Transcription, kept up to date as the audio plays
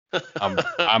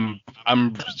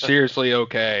I'm seriously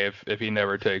okay if he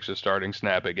never takes a starting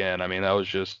snap again. I mean, that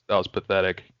was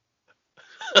pathetic.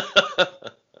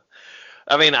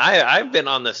 I mean, I've been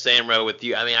on the same road with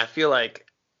you. I mean, I feel like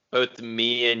both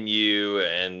me and you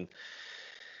and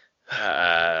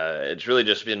it's really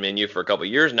just been me and you for a couple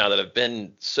of years now that have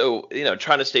been so,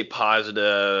 trying to stay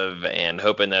positive and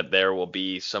hoping that there will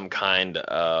be some kind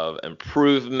of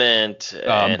improvement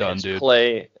I'm in done, his dude.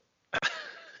 play.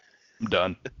 I'm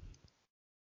done.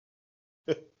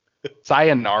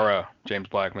 Sayonara, James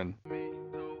Blackman.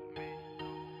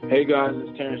 Hey guys,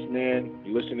 it's Terrence Mann.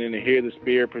 You're listening to Hear the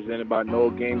Spear presented by Noel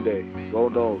Game Day. Go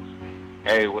Noles.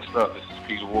 Hey, what's up? This is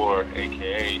Peter Ward,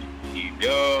 aka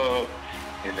E-Dub,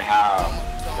 in the house.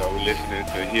 We're listening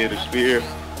to Hear the Spear,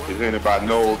 presented by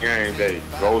Noel Game Day.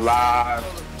 Go live,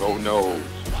 go Noles.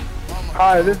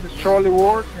 Hi, this is Charlie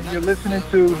Ward, and you're listening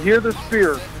to Hear the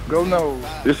Spear. Go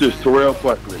Noles. This is Terrell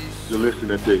Buckley. You're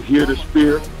listening to Hear the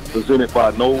Spear, presented by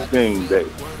Noel Game Day.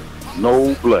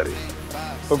 No Bloody.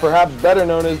 But perhaps better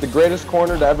known as the greatest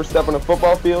corner to ever step on a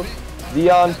football field,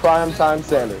 Deion Primetime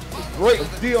Sanders. Great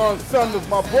Deion Sanders,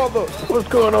 my brother. What's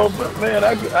going on, man?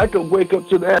 I could wake up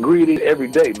to that greeting every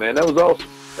day, man. That was awesome.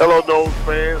 Hello, Noles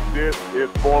fans. This is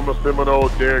former Seminole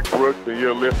Derek Brooks, and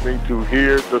you're listening to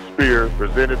Hear the Spear,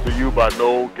 presented to you by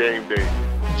Noel Game Day.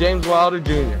 James Wilder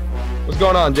Jr. What's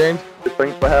going on, James?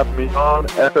 Thanks for having me on.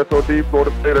 FSOD,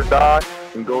 Florida State or Die,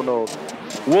 and go Noles.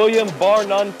 William Bar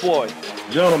None Floyd.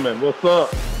 Gentlemen, what's up?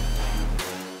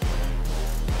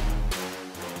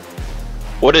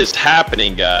 What is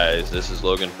happening, guys? This is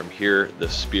Logan from Here the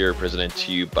Spear, presented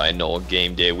to you by Noel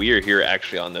Game Day. We are here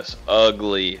actually on this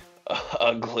ugly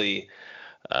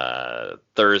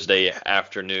Thursday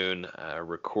afternoon.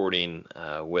 Recording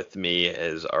with me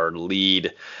is our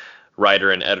lead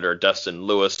writer and editor, Dustin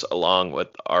Lewis, along with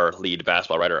our lead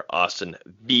basketball writer, Austin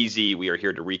Veazey. We are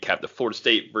here to recap the Florida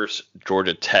State versus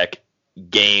Georgia Tech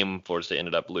game. Florida State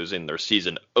ended up losing their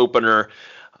season opener.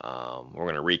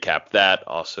 We're going to recap that,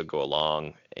 also go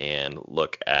along and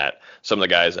look at some of the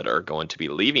guys that are going to be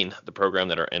leaving the program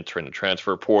that are entering the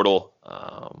transfer portal.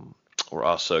 We're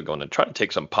also going to try to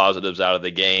take some positives out of the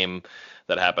game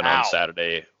that happened on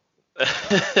Saturday.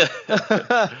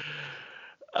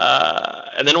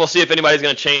 And then we'll see if anybody's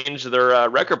going to change their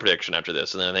record prediction after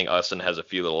this. And then I think Austin has a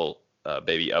few little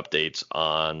baby updates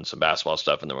on some basketball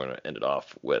stuff, and then we're going to end it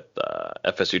off with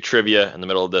FSU trivia. In the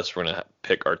middle of this, we're going to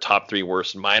pick our top 3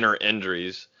 worst minor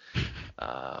injuries.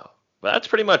 But that's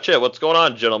pretty much it. What's going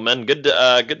on, gentlemen? Good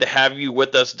to have you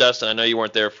with us, Dustin. I know you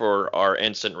weren't there for our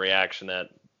instant reaction that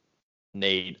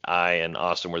Nate, I, and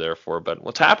Austin were there for, but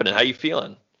what's happening? How you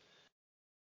feeling?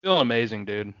 Feeling amazing,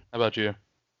 dude. How about you?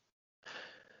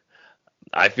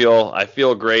 I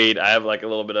feel great. I have like a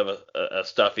little bit of a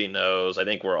stuffy nose. I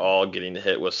think we're all getting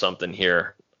hit with something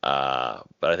here, but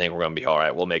I think we're gonna be all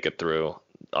right. We'll make it through.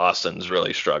 Austin's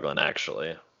really struggling,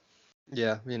 actually.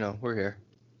 Yeah, we're here.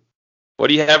 What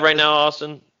do you have right now,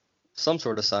 Austin? Some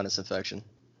sort of sinus infection.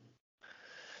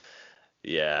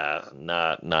 Yeah,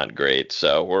 not great.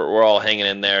 So we're all hanging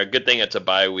in there. Good thing it's a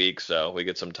bye week, so we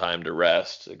get some time to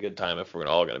rest. A good time if we're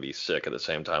all gonna be sick at the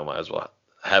same time. Might as well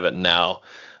have it now,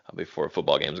 before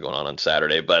football games going on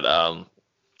Saturday. But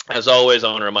as always, I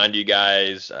want to remind you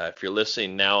guys, if you're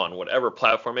listening now on whatever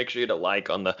platform, make sure you hit a like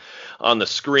on the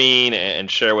screen and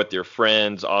share with your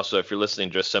friends. Also, if you're listening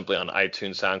just simply on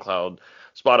iTunes, SoundCloud,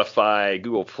 Spotify,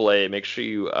 Google Play, make sure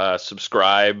you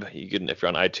subscribe. You can, if you're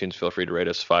on iTunes, feel free to rate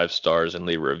us 5 stars and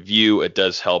leave a review. It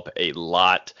does help a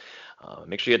lot.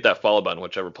 Make sure you hit that follow button,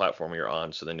 whichever platform you're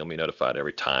on, so then you'll be notified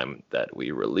every time that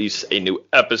we release a new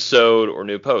episode or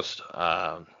new post.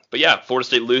 But yeah, Florida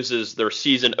State loses their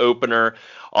season opener.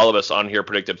 All of us on here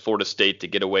predicted Florida State to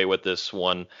get away with this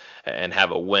one and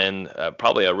have a win,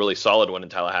 probably a really solid one in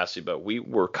Tallahassee, but we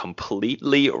were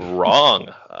completely wrong.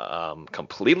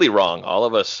 Completely wrong. All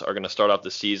of us are going to start off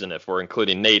the season, if we're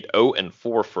including Nate,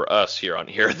 0-4 for us here on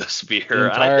Hear the Spear. The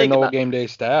entire Noel Game Day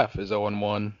staff is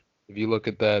 0-1. If you look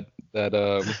at that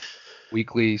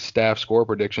weekly staff score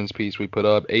predictions piece we put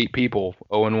up, 8 people,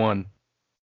 0-1.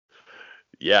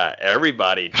 Yeah,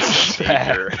 everybody took a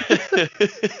major.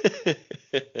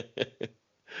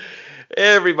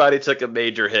 Everybody took a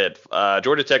major hit.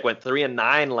 Georgia Tech went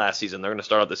 3-9 last season. They're going to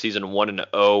start out the season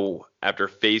 1-0 after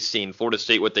facing Florida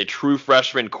State with a true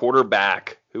freshman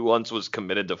quarterback who once was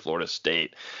committed to Florida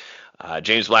State.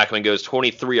 James Blackman goes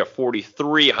 23 of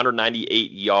 43,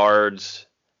 198 yards,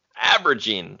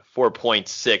 averaging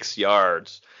 4.6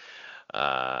 yards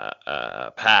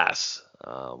pass.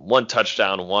 1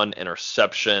 touchdown, 1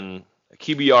 interception, a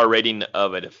QBR rating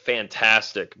of a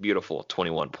fantastic, beautiful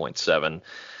 21.7.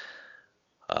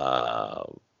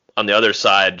 On the other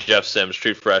side, Jeff Sims,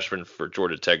 true freshman for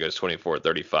Georgia Tech, goes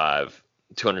 24-35,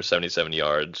 277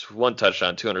 yards, 1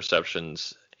 touchdown, 2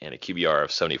 interceptions, and a QBR of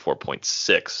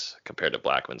 74.6 compared to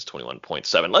Blackman's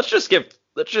 21.7. Let's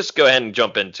just go ahead and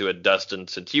jump into it, Dustin,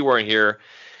 since you weren't here.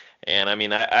 And I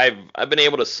mean, I've been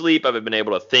able to sleep, I've been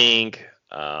able to think,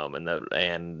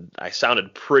 and I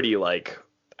sounded pretty like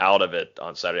out of it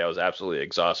on Saturday. I was absolutely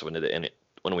exhausted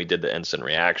when we did the instant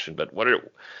reaction. But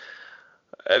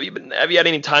have you had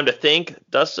any time to think,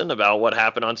 Dustin, about what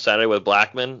happened on Saturday with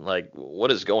Blackman? Like,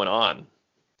 what is going on?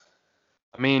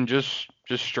 I mean, just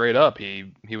straight up,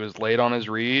 he was late on his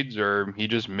reads, or he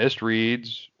just missed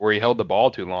reads, or he held the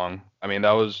ball too long. I mean,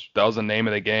 that was the name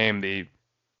of the game.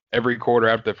 Every quarter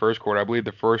after the first quarter, I believe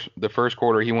the first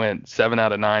quarter he went 7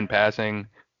 out of 9 passing,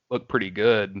 looked pretty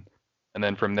good, and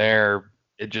then from there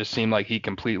it just seemed like he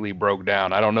completely broke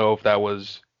down. I don't know if that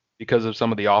was because of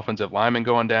some of the offensive linemen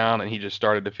going down and he just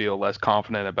started to feel less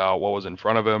confident about what was in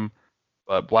front of him.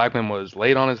 But Blackman was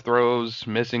late on his throws,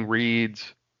 missing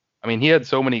reads. I mean, he had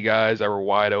so many guys that were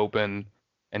wide open,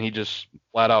 and he just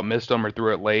flat out missed them or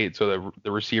threw it late, so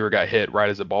the receiver got hit right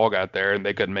as the ball got there, and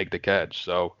they couldn't make the catch.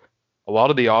 So a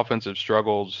lot of the offensive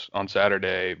struggles on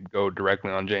Saturday go directly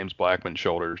on James Blackman's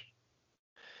shoulders.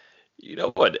 You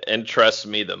know what interests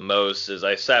me the most is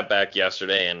I sat back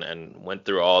yesterday and went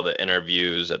through all the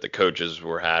interviews that the coaches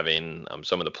were having,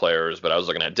 some of the players, but I was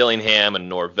looking at Dillingham and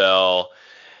Norvell,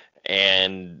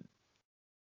 and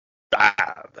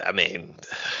I mean,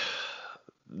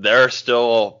 they're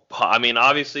still, I mean,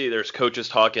 obviously there's coaches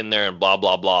talk in there and blah,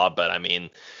 blah, blah, but I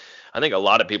mean, I think a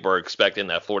lot of people are expecting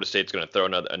that Florida State's going to throw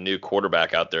a new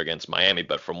quarterback out there against Miami.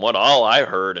 But from all I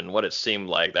heard and what it seemed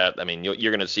like, that, I mean, you're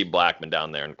going to see Blackman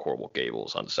down there in Coral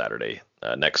Gables on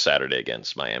next Saturday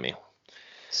against Miami.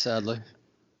 Sadly.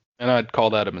 And I'd call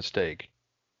that a mistake.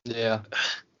 Yeah.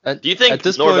 Do you think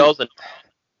Norvell's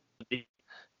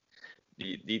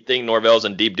do you think Norvell's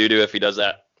in deep doo-doo if he does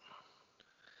that?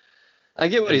 I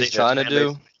get what he's trying to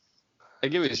do. I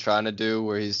get what he's trying to do,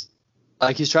 where he's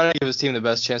trying to give his team the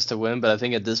best chance to win, but I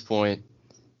think at this point,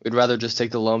 we'd rather just take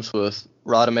the lumps with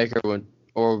Rodemaker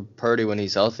or Purdy when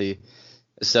he's healthy,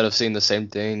 instead of seeing the same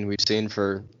thing we've seen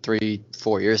for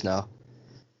 3-4 years now.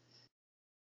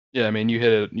 Yeah, I mean, you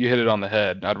hit it on the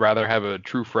head. I'd rather have a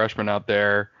true freshman out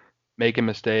there making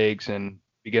mistakes and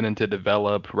beginning to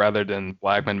develop rather than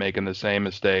Blackman making the same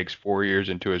mistakes 4 years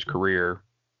into his career.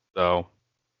 So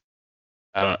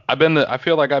I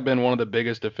feel like I've been one of the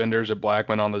biggest defenders of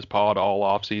Blackman on this pod all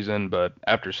off season, but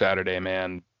after Saturday,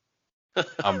 man,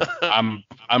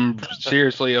 I'm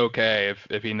seriously okay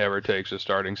if he never takes a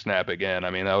starting snap again. I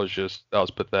mean, that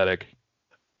was pathetic.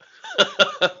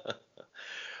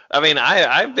 I mean,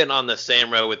 I've been on the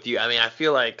same road with you. I mean, I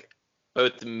feel like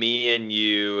both me and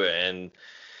you and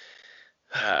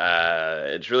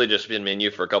it's really just been me and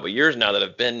you for a couple of years now that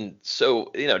have been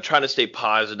so, trying to stay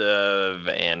positive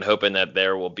and hoping that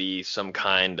there will be some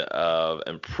kind of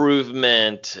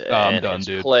improvement. I'm done,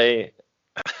 dude. Play.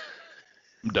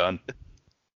 I'm done.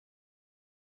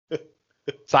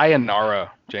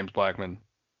 Sayonara, James Blackman.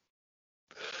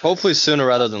 Hopefully sooner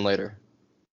rather than later.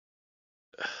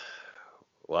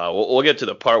 Well, we'll get to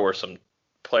the part where some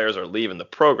players are leaving the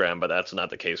program, but that's not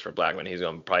the case for Blackman. He's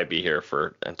going to probably be here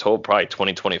until probably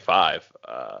 2025.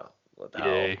 But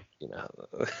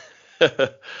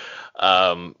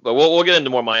we'll get into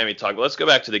more Miami talk. But let's go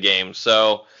back to the game.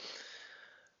 So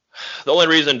the only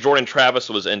reason Jordan Travis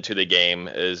was into the game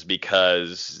is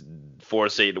because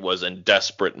Florida State was in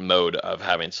desperate mode of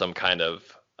having some kind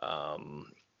of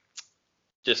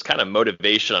just kind of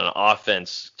motivation on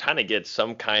offense, trying to get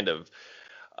some kind of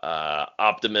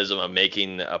optimism of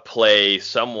making a play.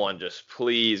 Someone just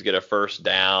please get a first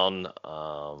down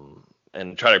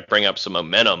and try to bring up some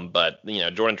momentum. But,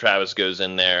 Jordan Travis goes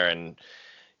in there, and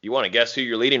you want to guess who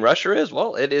your leading rusher is?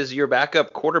 Well, it is your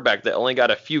backup quarterback that only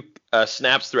got a few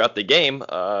snaps throughout the game.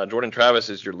 Jordan Travis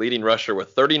is your leading rusher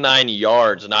with 39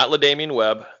 yards, not LaDamian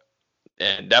Webb,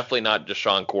 and definitely not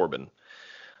Deshaun Corbin.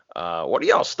 What are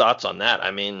y'all's thoughts on that? I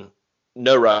mean,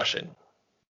 no rushing.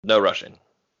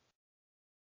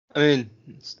 I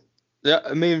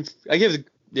mean, I give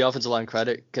the offensive line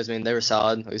credit because, they were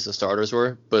solid, at least the starters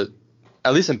were, but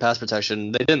at least in pass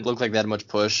protection, they didn't look like they had much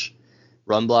push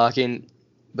run blocking,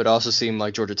 but also seemed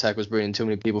like Georgia Tech was bringing too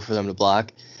many people for them to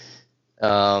block.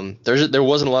 There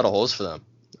wasn't a lot of holes for them.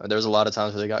 There was a lot of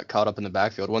times where they got caught up in the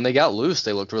backfield. When they got loose,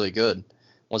 they looked really good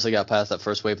once they got past that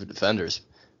first wave of defenders,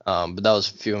 but that was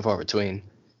few and far between.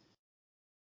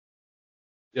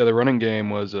 Yeah, the running game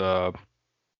was a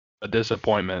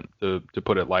disappointment, to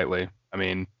put it lightly. I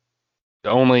mean, to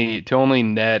only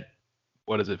net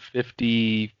what is it,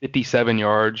 57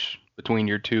 yards between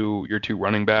your two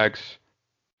running backs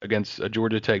against a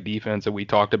Georgia Tech defense that we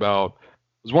talked about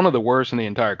was one of the worst in the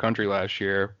entire country last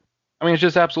year. I mean, it's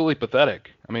just absolutely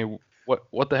pathetic. I mean,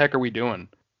 what the heck are we doing?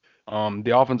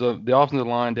 The offensive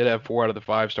line did have 4 out of the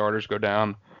 5 starters go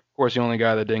down. Of course, the only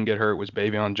guy that didn't get hurt was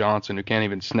Bavion Johnson, who can't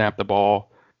even snap the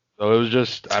ball. So it was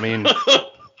just, I mean,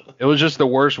 it was just the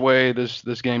worst way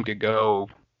this game could go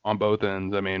on both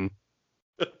ends. I mean,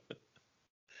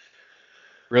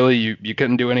 really, you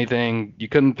couldn't do anything. You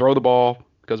couldn't throw the ball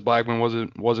because Blackman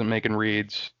wasn't making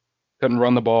reads. Couldn't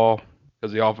run the ball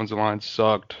because the offensive line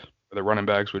sucked. The running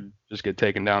backs would just get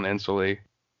taken down instantly.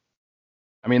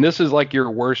 I mean, this is like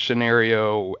your worst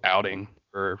scenario outing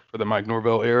for the Mike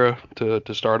Norvell era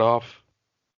to start off.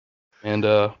 And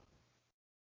yeah,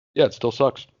 it still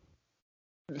sucks.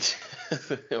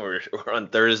 we're on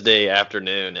Thursday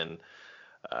afternoon, and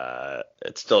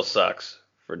it still sucks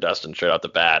for Dustin straight out the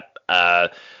bat.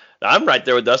 I'm right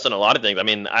there with Dustin on a lot of things. I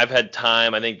mean, I've had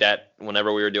time. I think that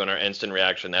whenever we were doing our instant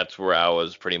reaction, that's where I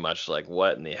was pretty much like,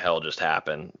 what in the hell just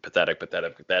happened?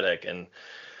 Pathetic. And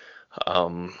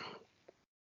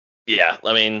yeah,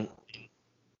 I mean,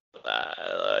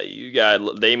 you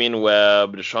got Damian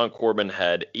Webb. Deshaun Corbin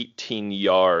had 18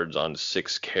 yards on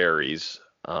 6 carries.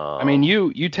 I mean,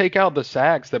 you take out the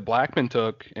sacks that Blackman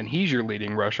took, and he's your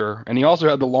leading rusher. And he also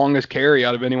had the longest carry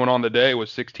out of anyone on the day with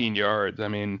 16 yards. I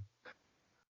mean,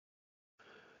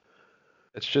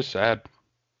 it's just sad.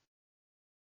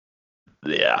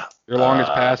 Yeah. Your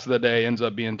longest pass of the day ends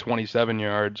up being 27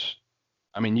 yards.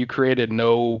 I mean, you created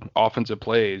no offensive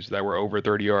plays that were over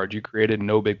 30 yards. You created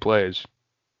no big plays.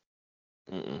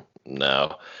 No.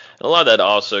 And a lot of that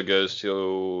also goes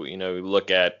to, look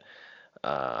at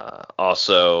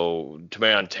also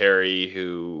Tamarion Terry,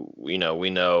 who, we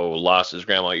know lost his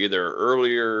grandma either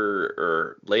earlier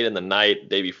or late in the night,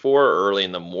 day before, or early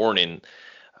in the morning.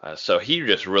 So he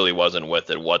just really wasn't with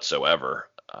it whatsoever.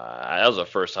 That was the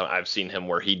first time I've seen him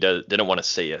where he didn't want to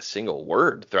say a single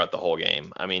word throughout the whole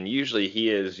game. I mean, usually he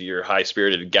is your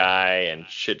high-spirited guy and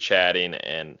chit-chatting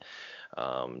and,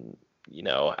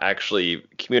 actually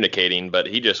communicating, but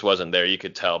he just wasn't there. You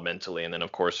could tell mentally. And then,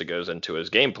 of course, it goes into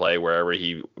his gameplay wherever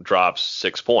he drops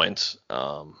 6 points,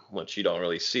 which you don't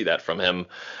really see that from him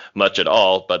much at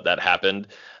all, but that happened.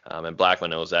 And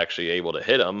Blackman was actually able to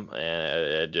hit him, and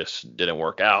it just didn't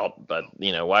work out. But,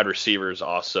 wide receivers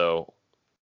also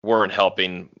weren't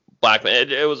helping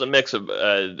Blackman. It was a mix of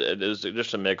it was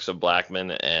just a mix of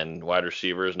Blackman and wide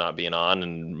receivers not being on,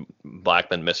 and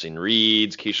Blackman missing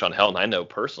reads. Keyshawn Helton, I know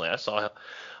personally, I saw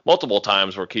multiple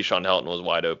times where Keyshawn Helton was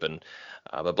wide open,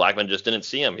 but Blackman just didn't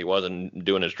see him. He wasn't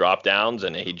doing his drop downs,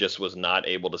 and he just was not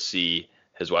able to see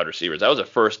his wide receivers. That was the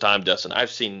first time, Dustin,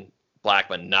 I've seen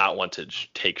Blackman not want to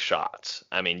take shots.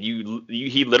 I mean,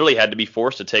 he literally had to be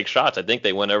forced to take shots. I think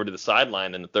they went over to the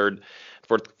sideline in the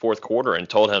fourth quarter and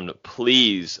told him to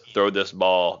please throw this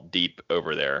ball deep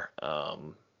over there.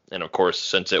 And of course,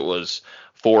 since it was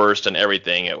forced and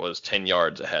everything, it was 10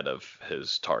 yards ahead of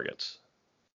his targets.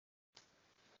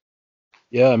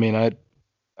 Yeah, I mean,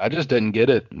 I just didn't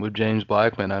get it with James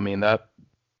Blackman. I mean, to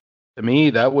me,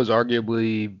 that was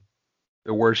arguably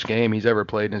the worst game he's ever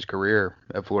played in his career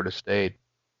at Florida State.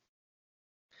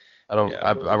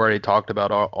 I've already talked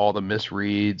about all the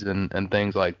misreads and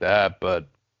things like that, but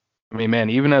I mean, man,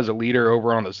 even as a leader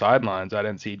over on the sidelines, I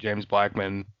didn't see James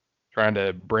Blackman trying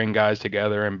to bring guys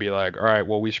together and be like, all right,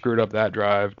 well, we screwed up that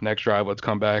drive. Next drive, let's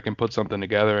come back and put something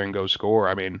together and go score.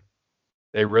 I mean,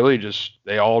 they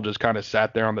all just kind of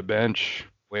sat there on the bench,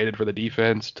 waited for the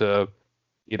defense to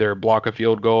either block a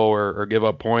field goal or give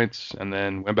up points, and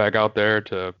then went back out there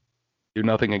to do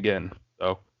nothing again.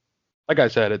 So, like I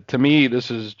said, to me,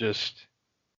 this is just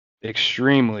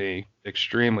extremely,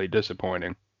 extremely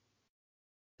disappointing.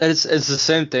 It's the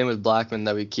same thing with Blackman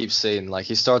that we keep saying. Like,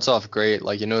 he starts off great,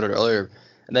 like you noted earlier,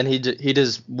 and then he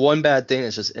does one bad thing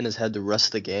that's just in his head the rest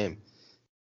of the game.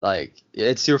 Like,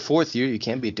 it's your 4th year. You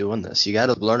can't be doing this. You got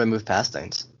to learn to move past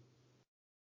things.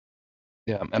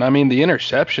 Yeah, and I mean, the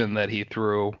interception that he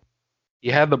threw, he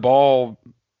had the ball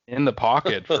in the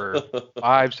pocket for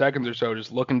 5 seconds or so,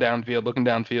 just looking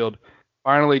downfield.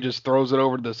 Finally just throws it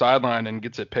over to the sideline and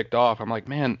gets it picked off. I'm like,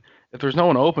 man, if there's no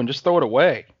one open, just throw it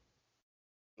away.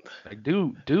 Like,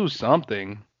 do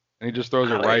something. And he just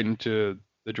throws it right into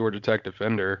the Georgia Tech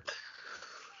defender.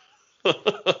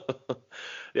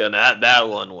 Yeah, that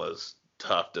one was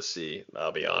tough to see,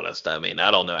 I'll be honest. I mean, I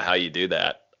don't know how you do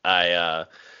that. He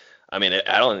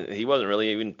wasn't really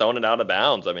even throwing it out of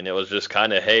bounds. I mean, it was just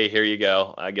kind of, hey, here you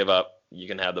go. I give up. You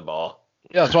can have the ball.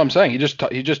 Yeah, that's what I'm saying. He just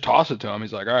tossed it to him.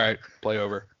 He's like, all right, play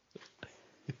over.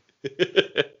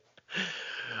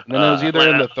 And then it was either in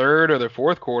Atlanta. the third or the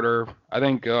fourth quarter. I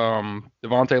think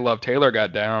Devontae Love-Taylor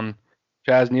got down.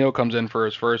 Chaz Neal comes in for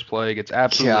his first play, gets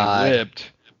absolutely God.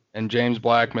 whipped, and James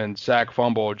Blackman sack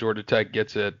fumble. Georgia Tech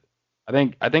gets it. I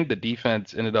think the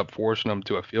defense ended up forcing them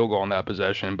to a field goal on that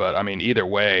possession. But I mean, either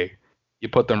way, you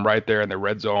put them right there in the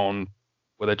red zone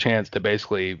with a chance to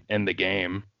basically end the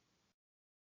game.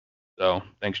 So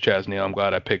thanks, Chaz Neal. I'm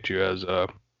glad I picked you as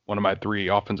one of my 3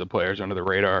 offensive players under the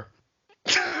radar.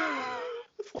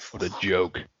 What a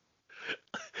joke.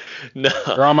 No.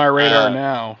 They're on my radar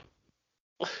now.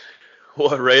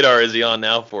 What radar is he on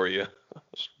now for you?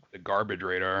 The garbage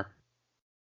radar.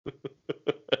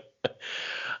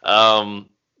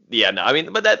 Yeah, no, I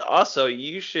mean, but that also,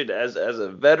 you should, as a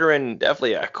veteran,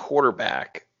 definitely a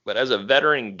quarterback, but as a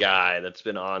veteran guy that's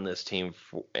been on this team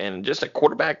and just a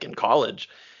quarterback in college,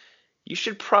 you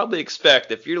should probably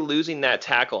expect if you're losing that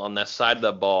tackle on that side of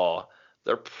the ball,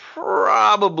 they're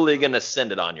probably going to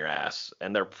send it on your ass,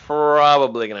 and they're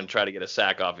probably going to try to get a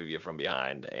sack off of you from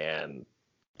behind, and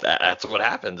that's what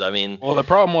happens. I mean, well, the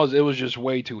problem was it was just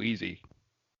way too easy.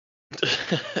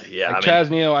 Yeah, like Chaz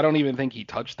Neal, I don't even think he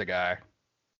touched the guy.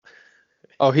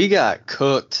 Oh, he got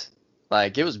cooked.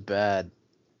 Like, it was bad.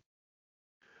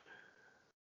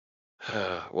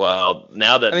 Well,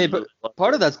 now that I mean, but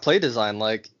part of that's play design.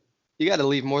 Like, you got to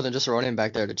leave more than just a running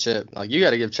back there to chip. Like, you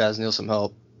got to give Chaz Neal some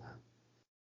help.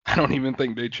 I don't even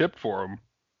think they chipped for him.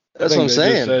 That's what I'm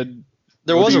saying. Said,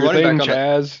 there was a running back on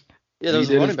Chaz. Yeah, there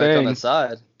was a running back on that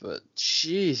side. But,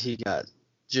 jeez, he got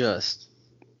just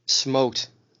smoked,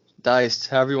 diced,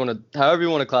 however you want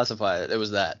to classify it. It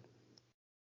was that.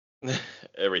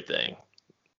 Everything.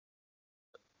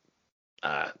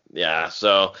 Yeah,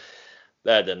 so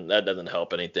that doesn't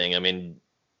help anything. I mean,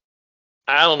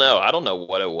 I don't know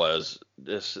what it was.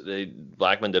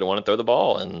 Blackman didn't want to throw the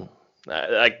ball, and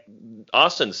like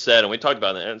Austin said, and we talked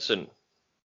about it in the instant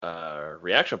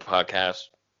reaction podcast.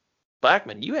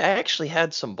 Blackman, you actually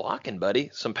had some blocking,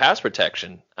 buddy, some pass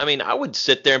protection. I mean, I would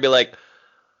sit there and be like,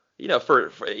 you know,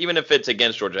 for even if it's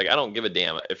against Georgia, like, I don't give a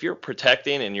damn. If you're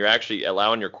protecting and you're actually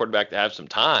allowing your quarterback to have some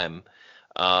time,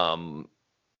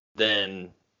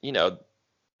 then, you know,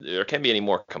 there can't be any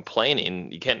more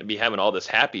complaining. You can't be having all this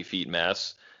happy feet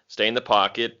mess. Stay in the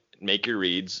pocket, make your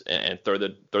reads, and throw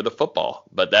the football.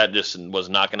 But that just was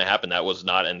not going to happen. That was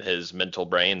not in his mental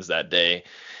brains that day.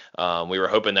 We were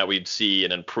hoping that we'd see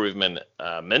an improvement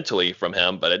mentally from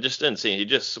him, but it just didn't seem. He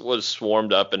just was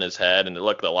swarmed up in his head, and it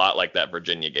looked a lot like that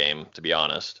Virginia game, to be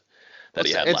honest, that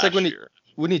he had last year.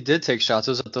 When he did take shots,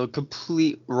 it was at the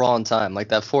complete wrong time. Like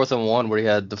that 4th and 1 where he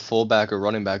had the fullback or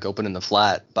running back open in the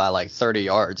flat by like 30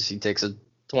 yards. He takes a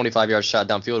 25-yard shot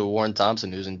downfield to Warren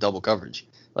Thompson, who's in double coverage.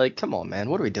 Like, come on, man.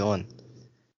 What are we doing?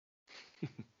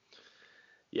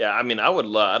 Yeah, I mean, I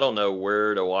don't know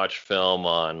where to watch film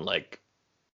on, like,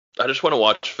 I just want to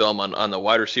watch film on the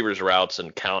wide receivers routes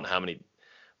and count how many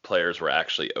players were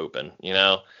actually open, you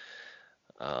know?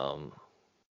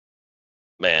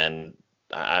 Man,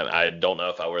 I don't know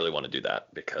if I really want to do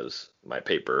that because my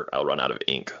paper, I'll run out of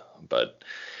ink. But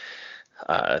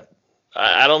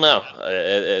I don't know.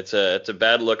 It's a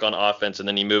bad look on offense, and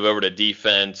then you move over to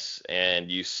defense,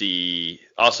 and you see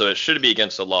also it should be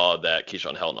against the law that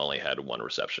Keyshawn Helton only had 1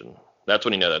 reception. That's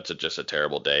when you know that's just a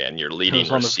terrible day, and your leading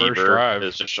receiver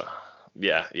is just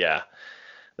yeah.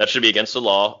 That should be against the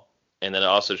law, and then it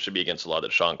also should be against the law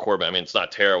that Deshaun Corbin. I mean, it's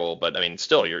not terrible, but I mean,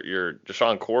 still, your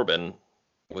Deshaun Corbin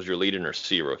was your leading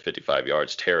receiver with 55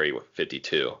 yards. Terry with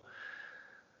 52.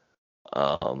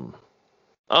 I don't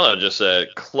know, just a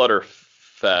clutter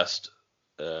fest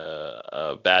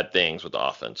of bad things with the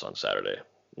offense on Saturday.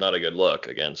 Not a good look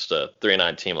against a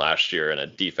 3-9 team last year and a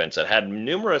defense that had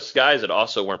numerous guys that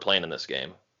also weren't playing in this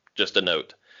game. Just a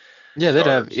note. Yeah, they'd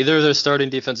have either their starting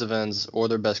defensive ends or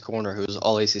their best corner, who was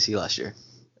all ACC last year.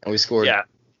 And we scored. Yeah.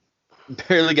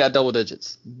 Barely got double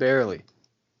digits. Barely.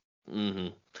 Mm-hmm.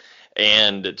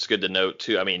 And it's good to note,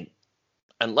 too, I mean,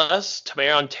 unless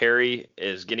Tamarion Terry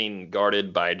is getting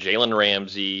guarded by Jalen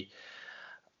Ramsey,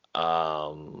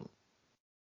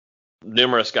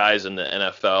 numerous guys in the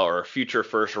NFL or future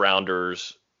first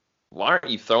rounders, why aren't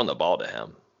you throwing the ball to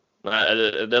him?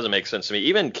 It doesn't make sense to me.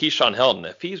 Even Keyshawn Helton,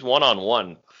 if he's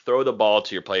one-on-one, throw the ball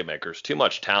to your playmakers. Too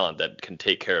much talent that can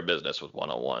take care of business with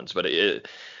one-on-ones. But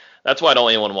that's why I don't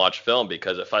even want to watch film,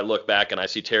 because if I look back and I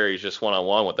see Terry's just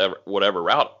one-on-one with whatever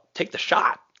route, take the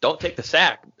shot. Don't take the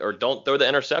sack or don't throw the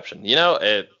interception.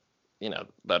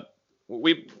 But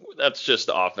that's just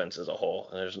the offense as a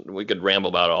whole. We could ramble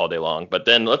about it all day long. But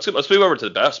then let's move over to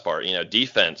the best part.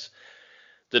 Defense.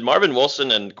 Did Marvin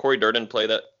Wilson and Corey Durden play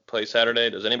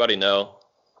Saturday? Does anybody know?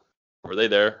 Were they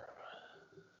there?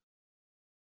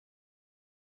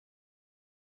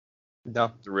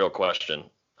 No, It's a real question.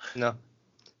 no.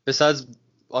 Besides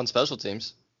on special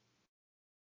teams.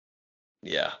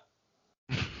 Yeah.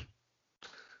 How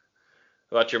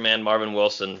about your man Marvin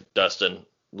Wilson, Dustin?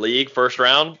 League first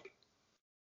round?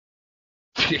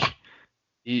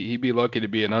 He'd be lucky to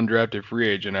be an undrafted free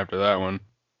agent after that one.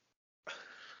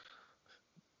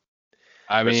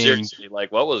 I But mean, seriously,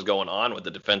 like, what was going on with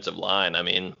the defensive line? I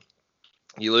mean,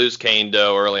 you lose Kane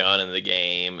Doe early on in the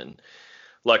game, and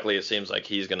luckily it seems like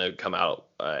he's going to come out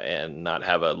and not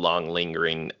have a long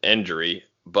lingering injury.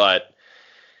 But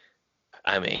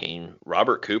I mean,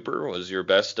 Robert Cooper was your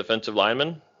best defensive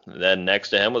lineman. Then next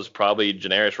to him was probably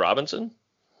Janarius Robinson.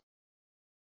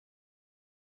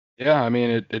 yeah, I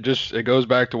mean, it goes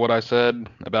back to what I said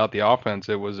about the offense.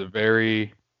 It was a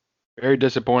very, very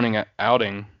disappointing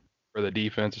outing for the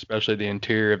defense, especially the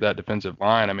interior of that defensive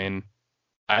line. I mean,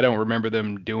 I don't remember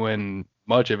them doing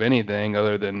much of anything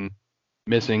other than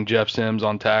missing Jeff Sims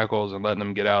on tackles and letting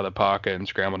them get out of the pocket and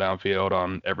scramble downfield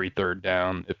on every third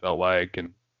down, it felt like.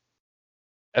 And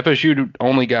FSU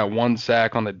only got one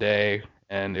sack on the day,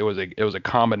 and it was a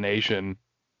combination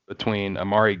between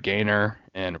Amari Gaynor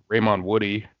and Raymond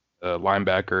Woody, a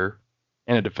linebacker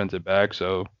and a defensive back.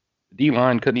 So the D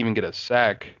line couldn't even get a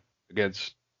sack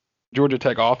against Georgia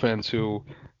Tech offense, who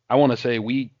I want to say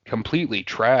we completely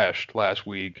trashed last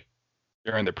week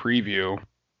during the preview.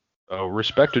 So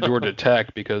respect to Georgia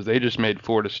Tech, because they just made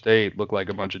Florida State look like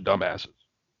a bunch of dumbasses.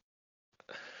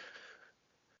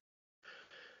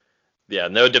 Yeah,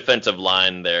 no defensive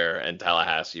line there in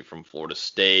Tallahassee from Florida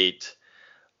State.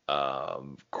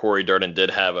 Corey Durden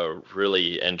did have a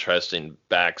really interesting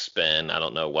backspin. I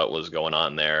don't know what was going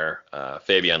on there.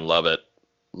 Fabian Lovett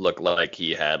looked like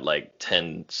he had like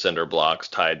 10 cinder blocks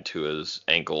tied to his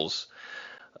ankles.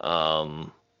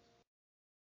 Emmett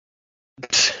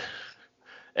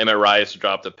Rice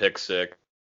dropped a pick six.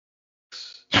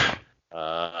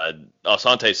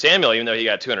 Asante Samuel, even though he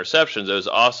got 2 interceptions, those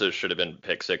also should have been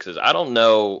pick sixes. I don't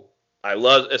know. I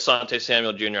love Asante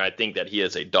Samuel Jr. I think that he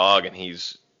is a dog, and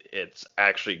it's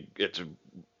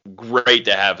great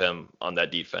to have him on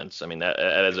that defense. I mean, that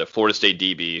as a Florida State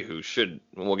DB who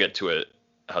we'll get to it,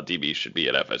 how DB should be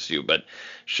at FSU, but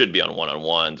should be on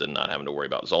one-on-ones and not having to worry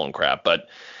about zone crap. But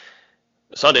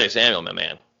Asante Samuel, my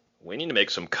man, we need to make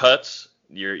some cuts.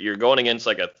 You're going against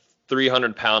like a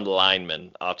 300-pound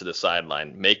lineman off to the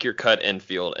sideline. Make your cut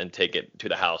infield and take it to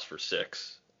the house for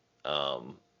 6.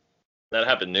 That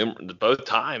happened both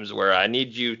times where I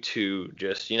need you to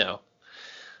just,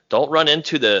 don't run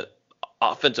into the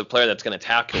offensive player that's going to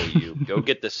tackle you. Go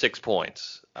get the 6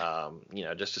 points.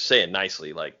 Just to say it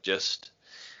nicely, like, just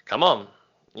come on.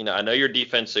 I know you're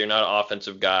defense, so you're not an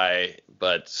offensive guy,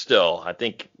 but still, I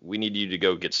think we need you to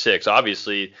go get 6.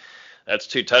 Obviously, that's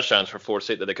 2 touchdowns for Florida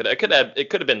State that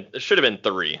it should have been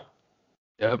 3.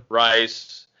 Yep.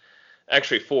 Rice,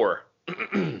 actually 4.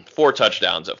 4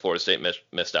 touchdowns that Florida State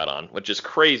missed out on, which is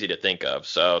crazy to think of.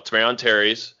 So Tamarion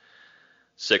Terry's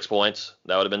 6 points.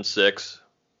 That would have been 6.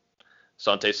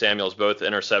 Asante Samuel's both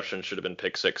interceptions should have been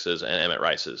pick sixes, and Emmett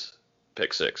Rice's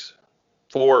pick 6.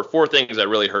 Four things that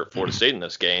really hurt Florida State in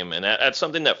this game, and that's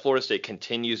something that Florida State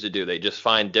continues to do. They just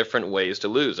find different ways to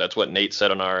lose. That's what Nate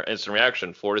said on our instant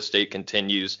reaction. Florida State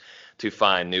continues to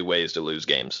find new ways to lose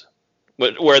games,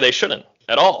 where they shouldn't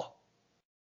at all.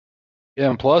 Yeah,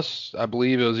 and plus, I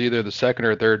believe it was either the second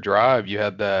or third drive, you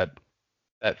had that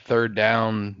third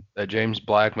down that James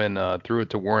Blackman threw it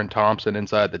to Warren Thompson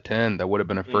inside the 10. That would have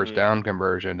been a first down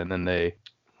conversion, and then they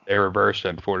reversed it,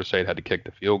 and Florida State had to kick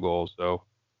the field goal. So,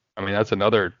 I mean, that's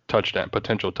another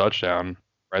potential touchdown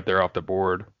right there off the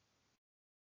board.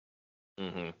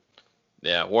 Mm-hmm.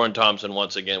 Yeah, Warren Thompson,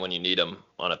 once again, when you need him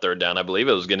on a third down, I believe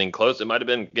it was getting close. It might have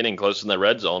been getting close in the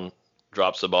red zone,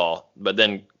 drops the ball. But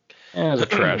then it was a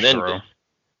trash throw.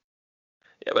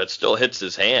 Yeah, but it still hits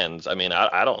his hands. I mean,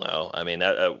 I don't know. I mean,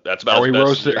 that's about as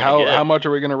best as how much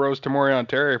are we going to roast Tamarion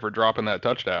Terry for dropping that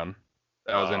touchdown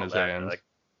that was in his hands?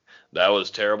 That was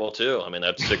terrible, too. I mean,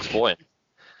 that's 6 points.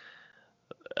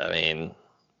 I mean,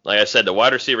 like I said, the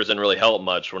wide receivers didn't really help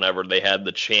much whenever they had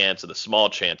the small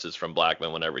chances from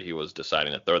Blackman whenever he was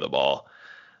deciding to throw the ball.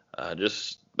 But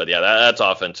yeah, that's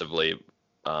offensively.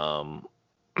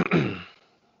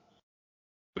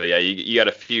 But yeah, you got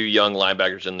a few young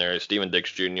linebackers in there. Steven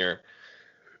Dix Jr.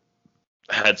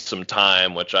 had some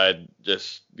time, which I'd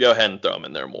just go ahead and throw him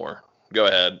in there more. Go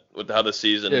ahead with how the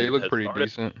season. Yeah, he looked pretty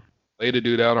decent. Laid a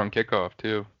dude out on kickoff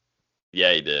too.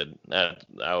 Yeah, he did.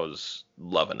 I was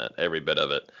loving it, every bit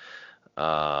of it.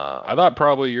 I thought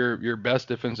probably your best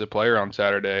defensive player on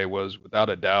Saturday was, without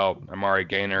a doubt, Amari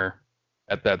Gaynor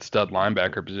at that stud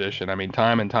linebacker position. I mean,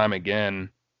 time and time again,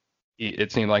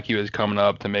 it seemed like he was coming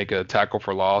up to make a tackle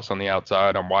for loss on the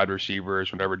outside on wide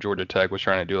receivers whenever Georgia Tech was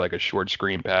trying to do like a short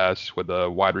screen pass with a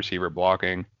wide receiver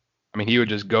blocking. I mean, he would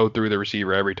just go through the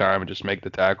receiver every time and just make the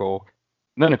tackle.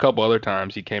 And then a couple other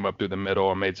times he came up through the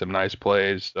middle and made some nice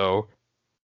plays. So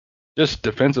just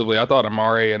defensively, I thought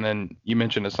Amari, and then you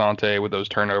mentioned Asante with those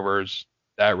turnovers,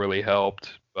 that really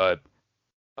helped. But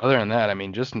other than that, I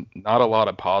mean, just not a lot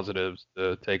of positives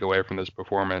to take away from this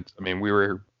performance. I mean, we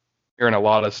were hearing a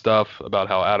lot of stuff about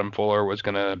how Adam Fuller was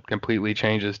going to completely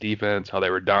change his defense, how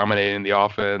they were dominating the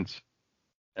offense,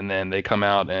 and then they come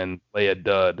out and lay a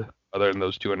dud other than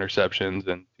those 2 interceptions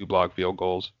and 2 blocked field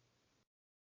goals.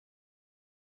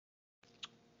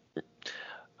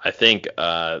 I think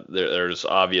there's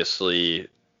obviously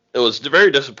it was very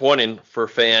disappointing for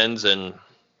fans, and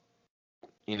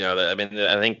I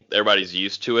think everybody's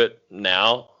used to it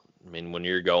now. I mean, when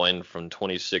you're going from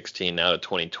 2016 now to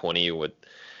 2020 or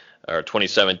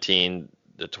 2017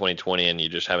 to 2020, and you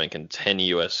just having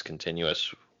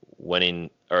continuous winning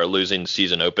or losing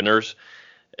season openers,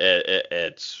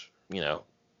 it's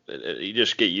you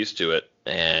just get used to it,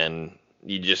 and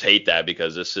you just hate that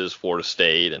because this is Florida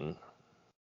State. And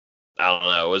I don't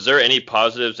know. Was there any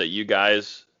positives that you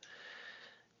guys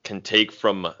can take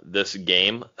from this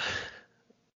game?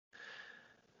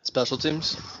 Special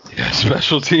teams? Yeah,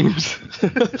 special teams.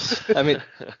 I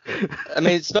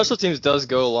mean, special teams does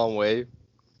go a long way.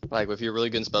 Like, if you're really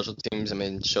good in special teams, I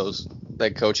mean, it shows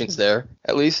that coaching's there,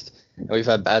 at least. And we've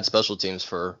had bad special teams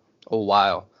for a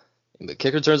while. The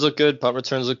kick returns look good, punt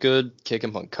returns look good, kick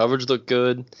and punt coverage look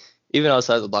good. Even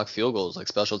outside of the block field goals, like,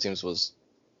 special teams was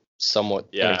somewhat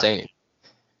entertaining.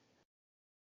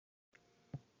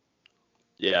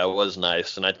 Yeah, it was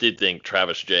nice. And I did think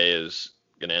Travis Jay is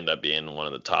going to end up being one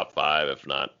of the top 5, if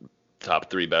not top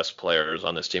 3 best players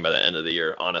on this team by the end of the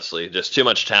year, honestly. Just too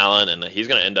much talent, and he's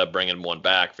going to end up bringing one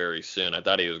back very soon. I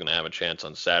thought he was going to have a chance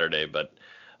on Saturday, but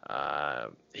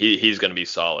he's going to be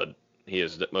solid. He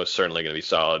is most certainly going to be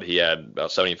solid. He had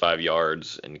about 75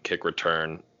 yards in kick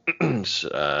return, 1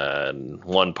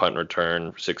 punt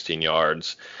return, 16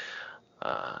 yards.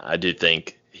 I do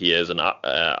think he is, and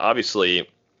obviously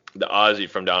the Aussie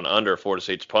from down under, Florida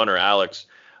State's punter, Alex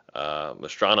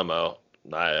Mastronimo,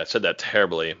 I said that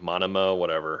terribly, Monimo,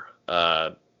 whatever,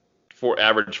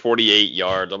 average 48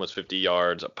 yards, almost 50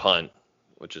 yards a punt,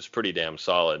 which is pretty damn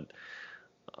solid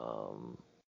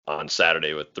on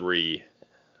Saturday with 3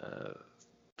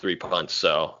 punts.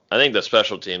 So I think the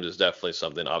special teams is definitely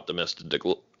something optimistic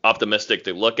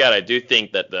to look at. I do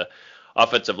think that the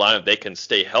offensive line, if they can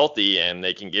stay healthy and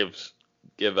they can give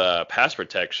pass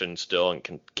protection still and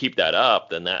can keep that up,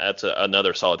 then that's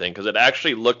another solid thing, because it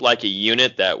actually looked like a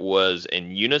unit that was in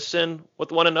unison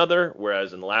with one another,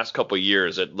 whereas in the last couple of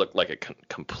years it looked like a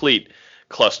complete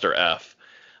cluster F.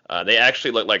 They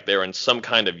actually looked like they were in some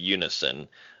kind of unison,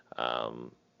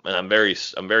 and I'm very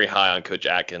high on Coach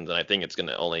Atkins, and I think it's going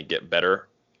to only get better.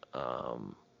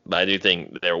 But I do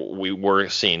think we were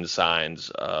seeing signs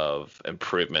of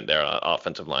improvement there on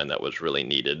offensive line that was really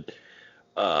needed.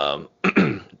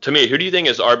 To me, who do you think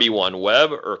is RB1,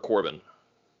 Webb or Corbin?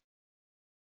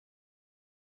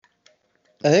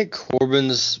 I think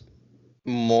Corbin's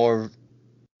more.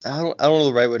 I don't know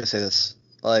the right way to say this.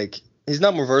 Like, he's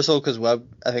not more versatile because Webb,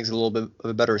 I think, is a little bit of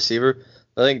a better receiver.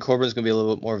 But I think Corbin's gonna be a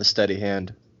little bit more of a steady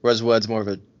hand, whereas Webb's more of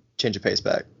a change of pace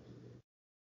back.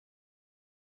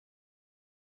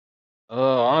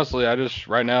 Honestly,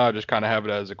 right now I just kind of have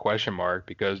it as a question mark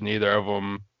because neither of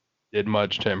them did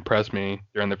much to impress me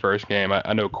during the first game.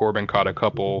 I know Corbin caught a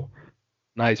couple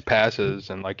nice passes,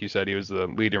 and like you said, he was the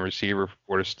leading receiver for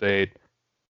Florida State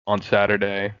on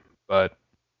Saturday. But,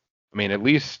 I mean, at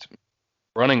least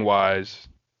running-wise,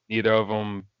 neither of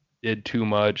them did too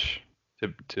much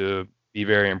to be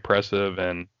very impressive.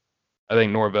 And I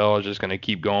think Norvell is just going to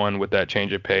keep going with that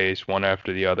change of pace one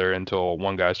after the other until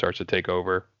one guy starts to take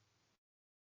over.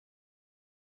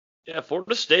 Yeah,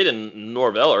 Florida State and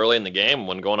Norvell early in the game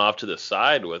when going off to the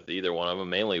side with either one of them,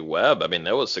 mainly Webb, I mean,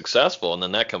 that was successful, and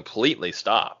then that completely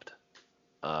stopped.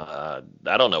 I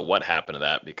don't know what happened to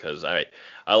that because I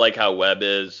like how Webb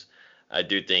is. I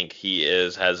do think he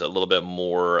has a little bit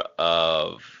more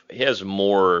he has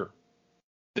more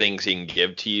things he can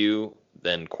give to you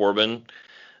than Corbin,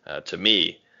 to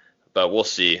me, but we'll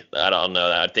see. I don't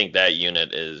know. I think that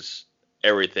unit is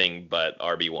everything but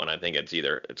RB1. I think it's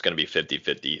going to be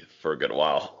 50-50 for a good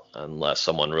while unless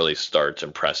someone really starts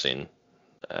impressing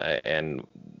and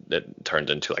it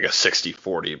turns into like a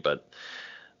 60-40. But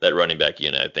that running back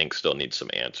unit, I think, still needs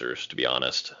some answers, to be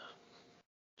honest.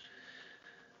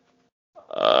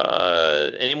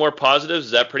 Any more positives?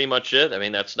 Is that pretty much it? I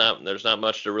mean, there's not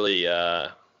much to really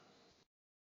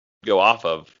go off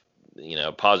of,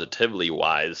 positively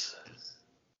wise.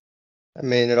 I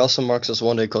mean, it also marks us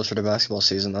one day closer to basketball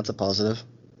season. That's a positive.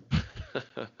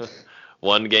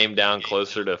 One game down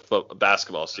closer to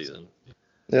basketball season.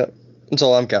 Yep. That's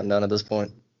all I'm counting down at this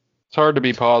point. It's hard to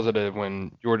be positive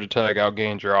when Georgia Tech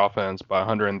outgains your offense by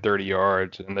 130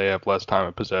 yards and they have less time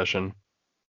of possession.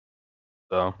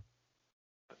 So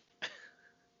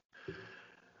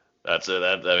that's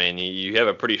it. You have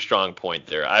a pretty strong point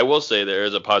there. I will say there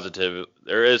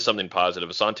is something positive.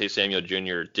 Asante Samuel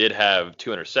Jr. did have 2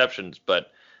 interceptions,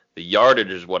 but the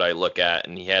yardage is what I look at,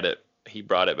 and he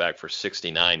brought it back for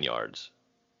 69 yards.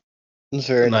 That's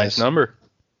very nice number.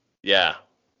 Yeah.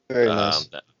 Very nice.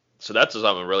 So that's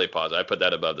something really positive. I put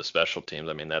that above the special teams.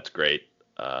 I mean, that's great.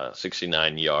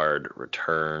 69-yard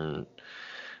returns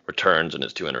and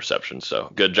his 2 interceptions.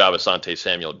 So good job, Asante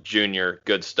Samuel Jr.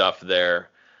 Good stuff there.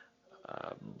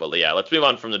 But yeah, let's move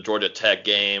on from the Georgia Tech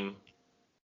game.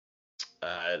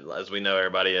 As we know,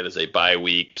 everybody, it is a bye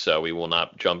week, so we will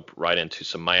not jump right into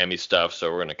some Miami stuff.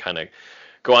 So we're going to kind of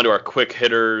go on to our quick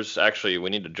hitters. Actually, we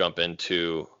need to jump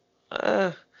into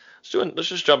let's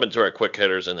just jump into our quick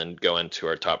hitters and then go into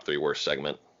our top 3 worst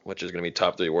segment, which is going to be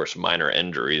top 3 worst minor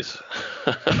injuries.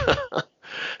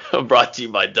 Brought to you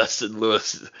by Dustin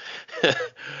Lewis.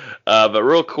 But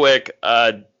real quick,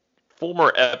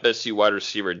 former FSU wide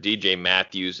receiver DJ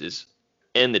Matthews is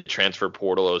in the transfer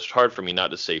portal. It was hard for me not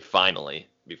to say finally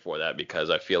before that because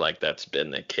I feel like that's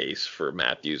been the case for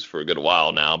Matthews for a good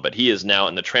while now. But he is now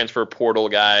in the transfer portal,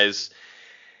 guys.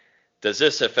 Does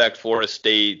this affect Florida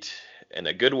State in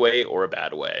a good way or a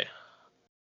bad way?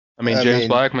 I mean, James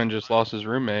Blackman just lost his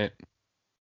roommate.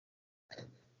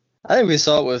 I think we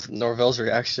saw it with Norvell's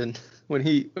reaction when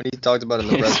he talked about it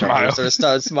in the press conference. He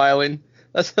started smiling.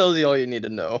 That tells you all you need to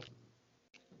know.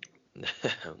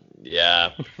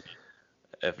 Yeah.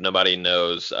 If nobody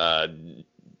knows, in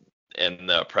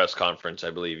the press conference, I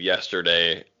believe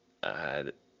yesterday,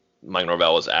 Mike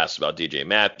Norvell was asked about DJ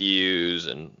Matthews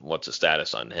and what's the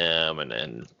status on him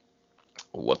and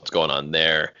what's going on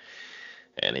there.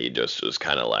 And he just was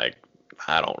kind of like,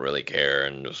 I don't really care,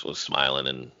 and just was smiling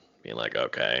and being like,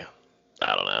 okay,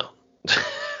 I don't know.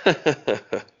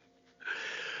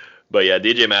 But yeah,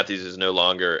 DJ Matthews is no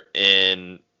longer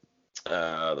in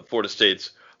the Florida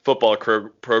State's football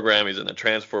program. He's in the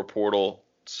transfer portal.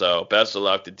 So best of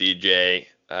luck to DJ.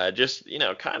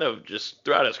 Kind of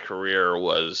throughout his career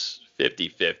was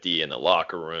 50-50 in the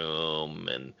locker room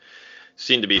and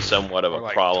seemed to be somewhat of a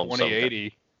problem.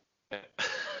 2080.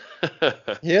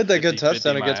 He had that good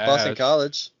touchdown against Boston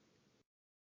College.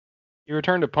 He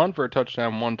returned a punt for a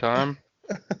touchdown one time.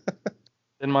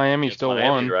 Then Miami still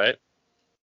won. Right?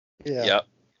 Yeah.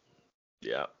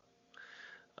 Yep.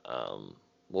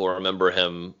 We'll remember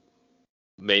him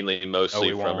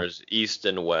mostly from his east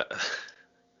and west.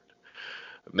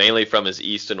 Mainly from his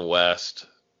east and west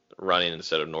running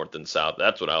instead of north and south.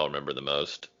 That's what I'll remember the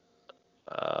most.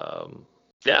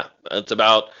 Yeah, it's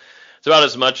about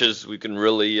as much as we can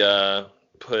really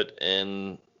put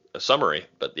in a summary.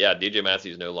 But yeah, DJ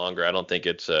Matthews no longer. I don't think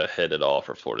it's a hit at all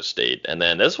for Florida State. And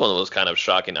then this one was kind of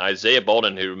shocking. Isaiah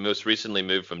Bolden, who most recently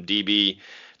moved from DB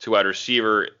to wide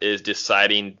receiver, is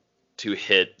deciding to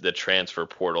hit the transfer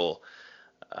portal.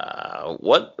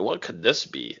 What could this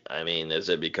be? I mean, is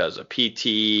it because of PT?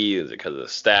 Is it because of the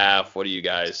staff? What do you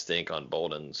guys think on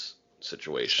Bolden's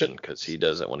situation? Because he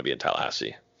doesn't want to be in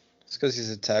Tallahassee. It's because he's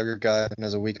a Taggart guy and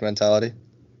has a weak mentality.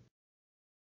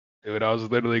 Dude, I was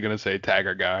literally going to say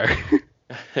Taggart guy.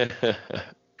 I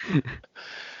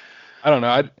don't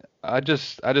know. I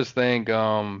just think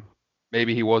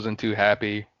maybe he wasn't too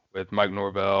happy with Mike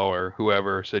Norvell or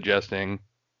whoever suggesting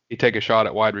he take a shot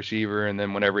at wide receiver, and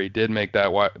then whenever he did make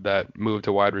that move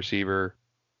to wide receiver,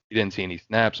 he didn't see any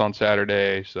snaps on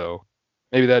Saturday, so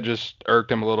maybe that just irked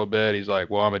him a little bit. He's like,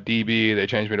 well, I'm a DB, they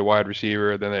changed me to wide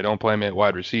receiver, then they don't play me at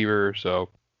wide receiver, so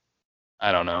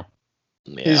I don't know.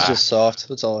 Yeah. He's just soft.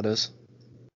 That's all it is.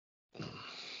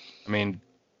 I mean,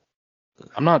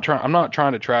 I'm not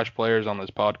trying to trash players on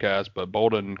this podcast, but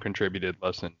Bolden contributed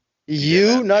less than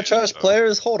not trash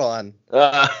players. Hold on.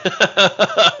 Yeah.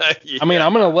 I mean,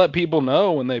 I'm gonna let people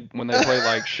know when they play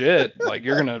like shit. Like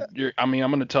I'm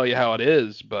gonna tell you how it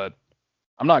is, but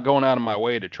I'm not going out of my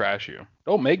way to trash you.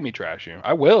 Don't make me trash you.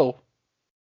 I will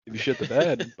if you shit the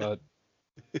bed, but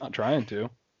I'm not trying to.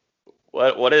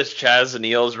 What is Chaz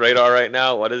Neal's radar right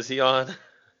now? What is he on?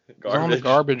 He's on the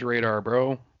garbage radar,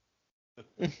 bro.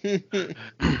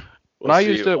 When I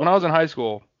was in high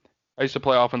school, I used to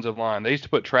play offensive line. They used to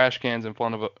put trash cans in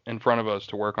front of us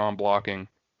to work on blocking.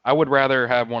 I would rather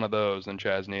have one of those than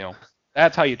Chaz Neal.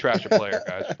 That's how you trash a player,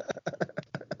 guys.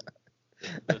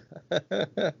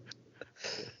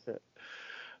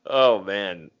 Oh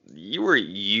man, you were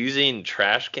using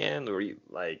trash cans? Were you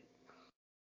like?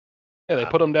 Yeah, they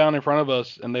put them down in front of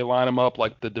us, and they line them up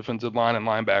like the defensive line and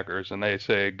linebackers, and they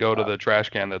say, go to the trash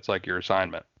can that's like your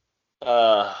assignment.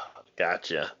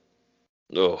 Gotcha.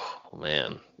 Oh,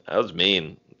 man. That was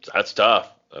mean. That's tough.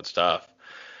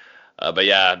 But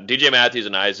yeah, DJ Matthews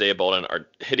and Isaiah Bolden are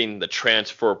hitting the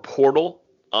transfer portal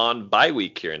on bye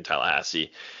week here in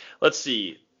Tallahassee. Let's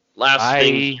see. Last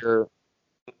thing here.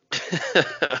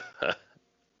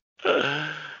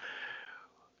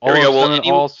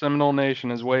 All Seminole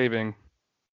Nation is waving.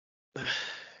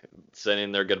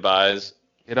 Sending their goodbyes.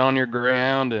 Get on your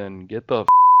ground and get the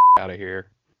out of here.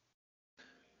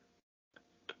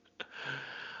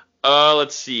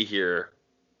 Let's see here.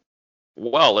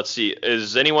 Well, let's see.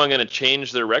 Is anyone going to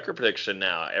change their record prediction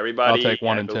now? Everybody. I'll take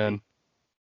 1-10.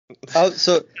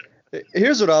 So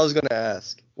here's what I was going to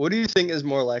ask. What do you think is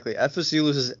more likely? FSU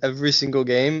loses every single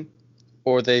game,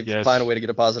 or they find a way to get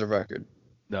a positive record?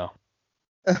 No.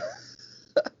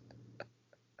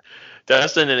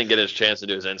 Dustin didn't get his chance to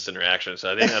do his instant reaction,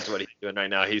 so I think that's what he's doing right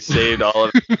now. He saved all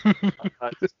of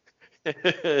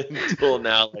it until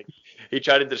now. Like, he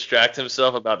tried to distract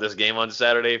himself about this game on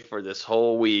Saturday for this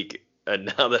whole week, and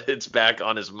now that it's back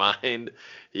on his mind,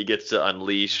 he gets to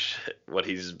unleash what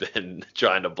he's been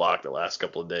trying to block the last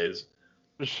couple of days.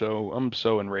 I'm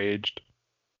so enraged.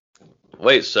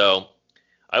 Wait, so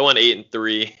I went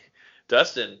 8-3.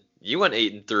 Dustin, you went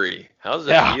 8-3. How does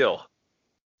that feel?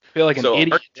 I feel like an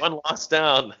idiot. One loss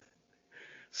down.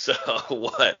 So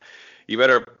what? You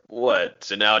better what?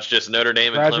 So now it's just Notre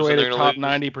Dame and Clemson. Graduated top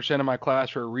 90% of my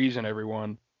class for a reason,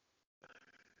 everyone.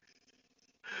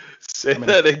 Say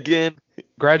that again.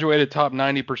 Graduated top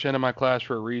 90% of my class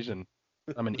for a reason.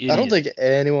 I'm an idiot. I don't think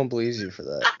anyone believes you for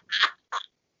that.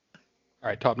 All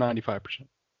right, top 95%.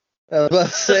 I was about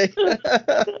to say.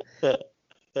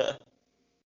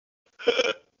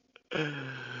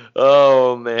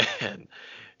 Oh man.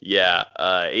 Yeah,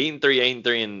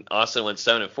 8-3, and Austin went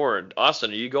 7-4. Austin,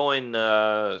 are you going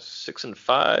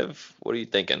 6-5? What are you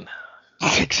thinking?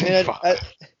 6-5.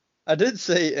 I did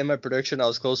say in my prediction I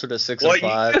was closer to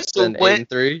 6-5 than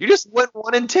 8-3. You just went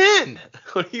 1-10.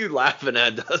 What are you laughing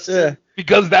at, Dustin? Yeah.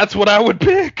 Because that's what I would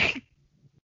pick.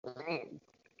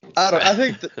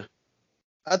 I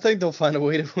think they'll find a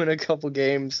way to win a couple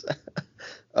games.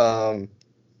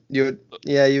 You'd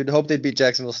hope they'd beat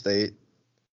Jacksonville State.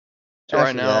 So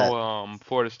right now,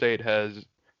 Florida State has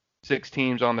 6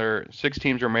 teams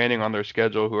remaining on their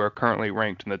schedule who are currently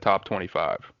ranked in the top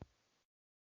 25.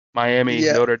 Miami,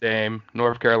 Notre Dame,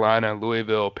 North Carolina,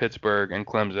 Louisville, Pittsburgh, and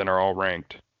Clemson are all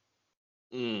ranked.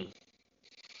 It's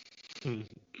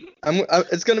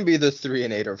going to be the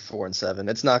 3-8 or 4-7.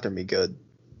 It's not going to be good.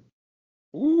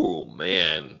 Ooh,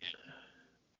 man.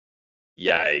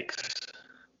 Yikes.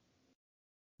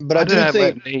 But I do think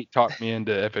let Nate talk me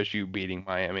into FSU beating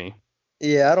Miami.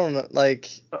 Yeah, I don't know.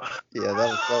 That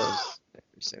was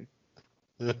interesting.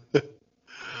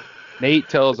 Nate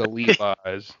tells elite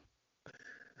lies.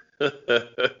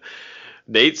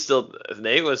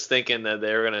 Nate was thinking that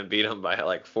they were going to beat him by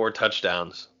like 4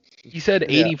 touchdowns. He said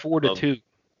 84-2.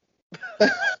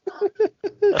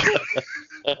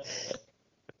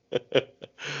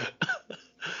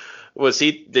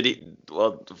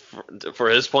 For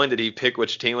his point, did he pick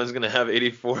which team was going to have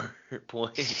 84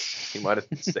 points? He might have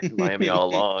said Miami all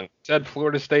along. Said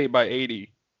Florida State by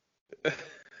 80.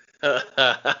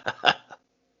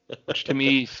 Which to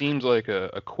me seems like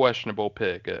a questionable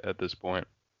pick at this point.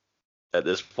 At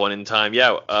this point in time,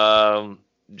 yeah. Don't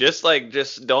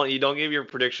give your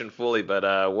prediction fully,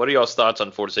 but what are y'all's thoughts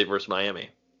on Florida State versus Miami?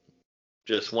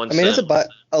 Just one. I mean, it's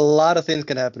a lot of things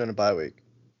can happen in a bye week.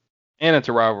 And it's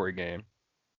a rivalry game.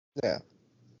 Yeah.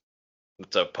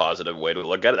 It's a positive way to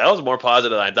look at it. That was more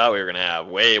positive than I thought we were going to have.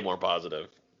 Way more positive.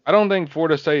 I don't think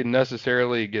Florida State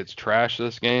necessarily gets trashed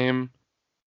this game,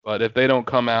 but if they don't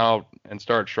come out and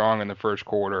start strong in the first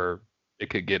quarter, it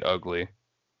could get ugly.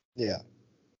 Yeah.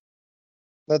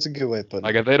 That's a good way of putting it.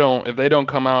 Like if they don't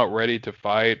come out ready to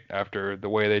fight after the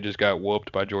way they just got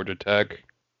whooped by Georgia Tech,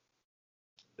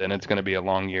 then it's going to be a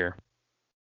long year.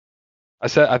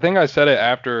 I think I said it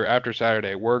after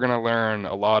Saturday. We're going to learn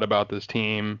a lot about this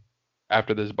team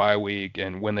after this bye week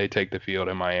and when they take the field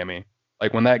in Miami.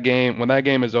 Like when that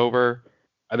game is over,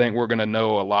 I think we're going to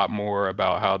know a lot more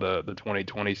about how the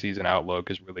 2020 season outlook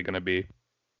is really going to be.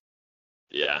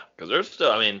 Yeah, because there's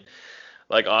still, I mean,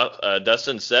 like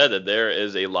Dustin said, that there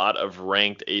is a lot of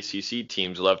ranked ACC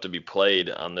teams left to be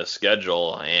played on this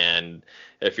schedule, and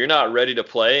if you're not ready to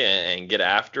play and get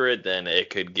after it, then it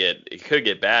could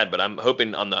get bad. But I'm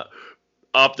hoping on the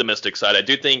optimistic side. I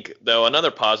do think, though,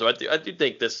 another positive. I do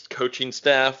think this coaching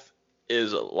staff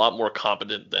is a lot more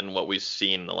competent than what we've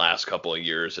seen in the last couple of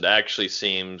years. It actually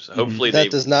seems, hopefully,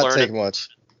 that does not take much.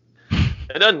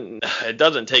 It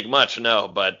doesn't take much, no,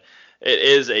 but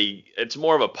it's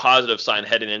more of a positive sign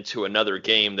heading into another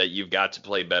game that you've got to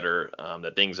play better,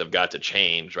 that things have got to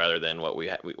change rather than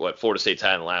what Florida State's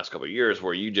had in the last couple of years,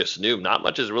 where you just knew not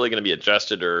much is really going to be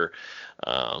adjusted, or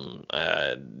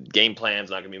game plan's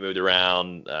not going to be moved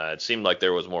around. It seemed like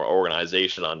there was more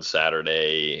organization on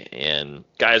Saturday, and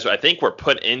guys, I think were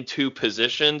put into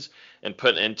positions and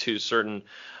put into certain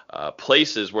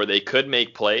places where they could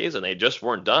make plays, and they just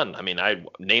weren't done. I mean, I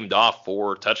named off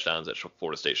 4 touchdowns that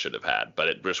Florida State should have had, but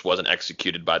it just wasn't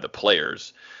executed by the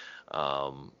players.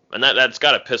 And that's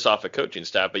got to piss off a coaching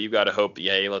staff, but you've got to hope,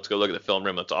 let's go look at the film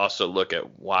room. Let's also look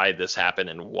at why this happened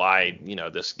and why,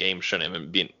 this game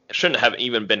shouldn't have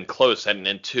even been close heading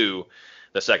into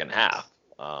the second half.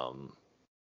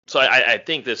 So I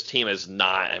think this team is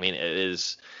not, it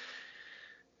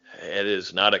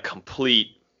is not a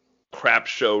complete crap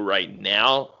show right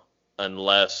now,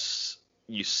 unless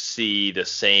you see the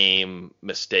same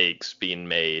mistakes being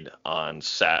made on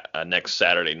next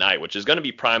Saturday night, which is going to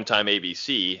be primetime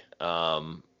ABC.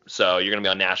 So you're going to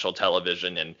be on national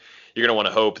television, and you're going to want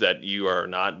to hope that you are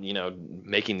not,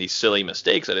 making these silly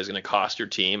mistakes that is going to cost your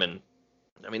team. And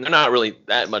they're not really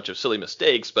that much of silly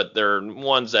mistakes, but they're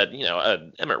ones that,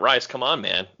 Emmett Rice, come on,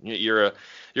 man, you're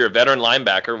a veteran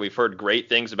linebacker. We've heard great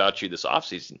things about you this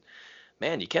offseason.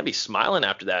 Man, you can't be smiling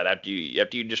after that, after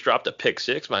you just dropped a pick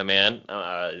 6, my man.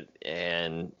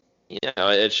 And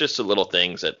it's just the little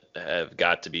things that have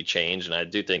got to be changed. And I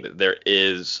do think that there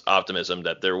is optimism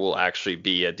that there will actually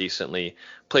be a decently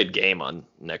played game on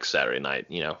next Saturday night.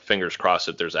 Fingers crossed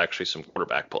that there's actually some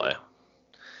quarterback play.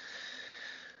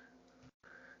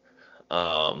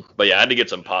 But yeah, I had to get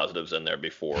some positives in there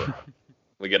before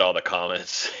we get all the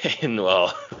comments saying,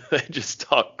 well, they just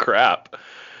talk crap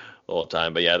the whole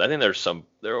time. But yeah, I think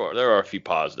there are a few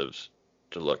positives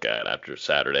to look at after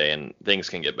Saturday, and things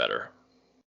can get better.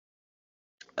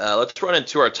 Let's run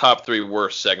into our top 3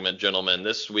 worst segment, gentlemen.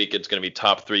 This week it's going to be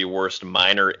top 3 worst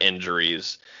minor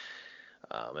injuries.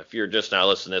 If you're just now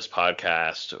listening to this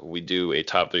podcast, we do a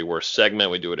top 3 worst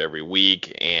segment. We do it every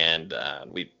week, and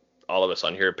all of us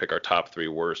on here pick our top 3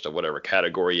 worst of whatever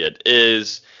category it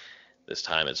is. This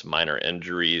time it's minor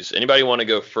injuries. Anybody want to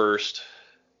go first?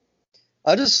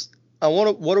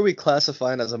 What are we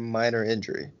classifying as a minor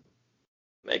injury?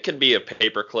 It can be a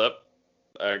paper clip.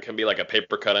 It can be like a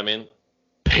paper cut,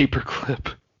 Paper clip.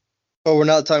 Oh, we're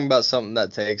not talking about something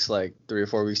that takes like 3 or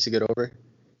 4 weeks to get over?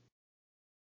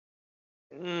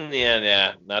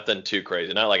 Yeah. Nothing too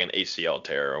crazy. Not like an ACL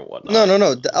tear or whatnot.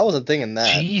 No. I wasn't thinking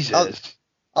that. Jesus.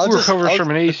 Who recovers from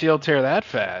an ACL tear that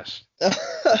fast?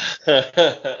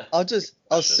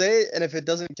 I'll say it, and if it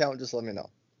doesn't count, just let me know.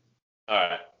 All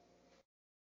right.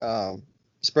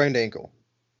 Sprained ankle.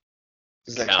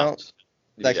 Does that count?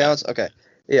 That Yeah. counts? Okay.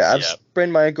 Yeah, I've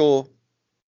sprained my ankle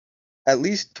at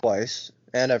least twice,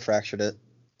 and I fractured it.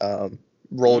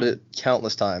 Rolled it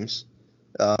countless times.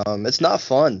 It's not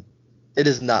fun. It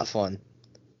is not fun.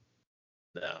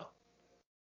 No.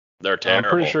 They're terrible.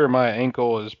 I'm pretty sure my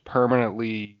ankle is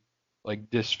permanently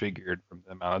disfigured from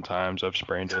the amount of times I've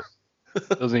sprained it.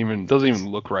 Doesn't even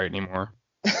look right anymore.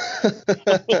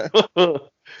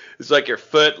 It's like your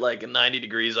foot 90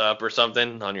 degrees up or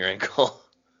something on your ankle.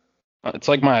 It's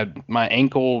like my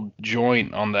ankle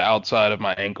joint on the outside of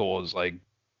my ankle is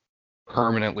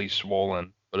permanently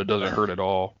swollen, but it doesn't hurt at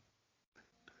all.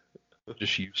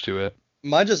 Just used to it.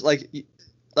 Mine just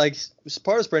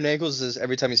part of sprained ankles is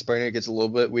every time you sprain it, it gets a little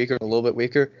bit weaker and a little bit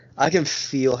weaker. I can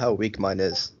feel how weak mine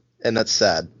is, and that's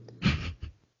sad.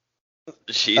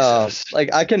 Jesus.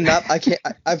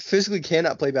 I physically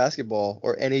cannot play basketball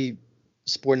or any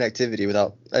sporting activity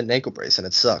without an ankle brace, and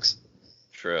it sucks.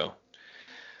 True.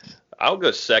 I'll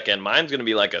go second. Mine's going to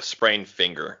be like a sprained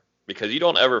finger, because you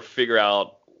don't ever figure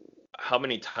out how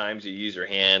many times you use your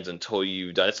hands until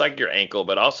you've done. It's like your ankle,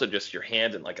 but also just your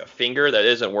hand and a finger that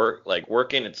isn't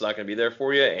working. It's not going to be there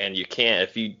for you, and you can't,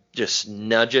 if you just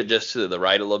nudge it just to the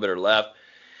right a little bit or left,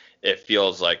 it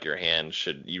feels like your hand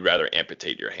you'd rather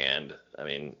amputate your hand.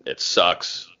 It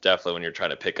sucks, definitely, when you're trying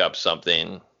to pick up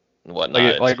something and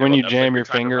whatnot. Like when you jam your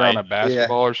finger on a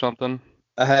basketball or something?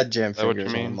 I had jam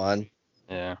fingers on mine.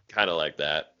 Yeah. Kind of like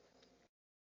that.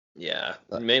 Yeah.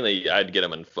 Mainly I'd get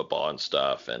them in football and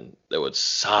stuff, and it would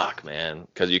suck, man,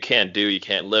 because you can't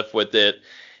lift with it.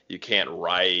 You can't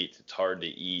write. It's hard to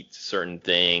eat certain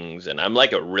things. And I'm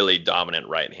like a really dominant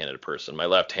right-handed person. My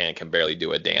left hand can barely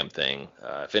do a damn thing.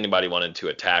 If anybody wanted to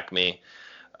attack me,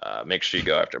 make sure you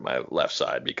go after my left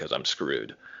side, because I'm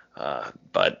screwed.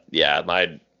 But yeah,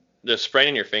 just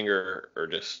spraining your finger, or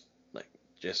just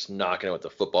just knocking it with the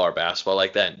football or basketball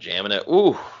like that and jamming it.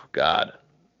 Ooh, God,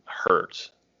 hurts.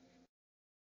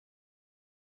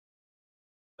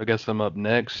 I guess I'm up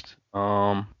next.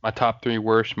 My top 3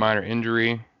 worst minor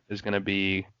injury is going to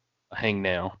be a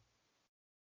hangnail.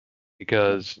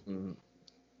 Because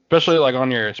especially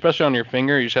on your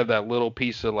finger, you just have that little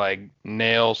piece of like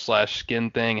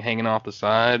nail/skin thing hanging off the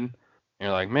side. And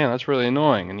you're like, man, that's really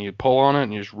annoying. And you pull on it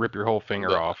and you just rip your whole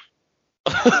finger off.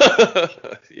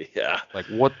 Yeah. Like,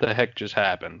 what the heck just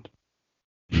happened?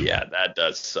 Yeah, that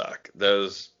does suck.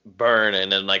 Those burn,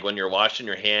 and then like when you're washing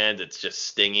your hands, it's just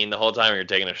stinging the whole time you're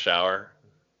taking a shower.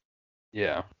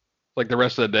 Yeah. Like the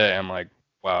rest of the day, I'm like,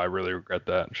 wow, I really regret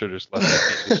that. I should have just let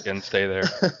that piece of skin stay there.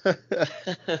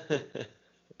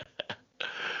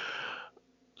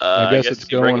 I guess it's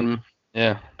going.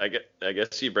 Yeah. I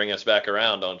guess you bring us back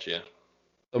around, don't you?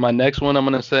 So my next one I'm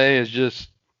gonna say is just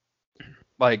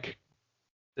like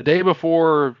the day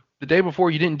before you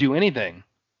didn't do anything.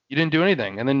 You didn't do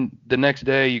anything. And then the next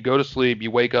day you go to sleep, you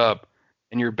wake up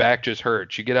and your back just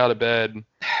hurts. You get out of bed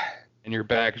and your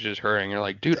back is just hurting. You're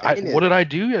like, dude, what did I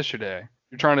do yesterday?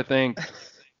 You're trying to think,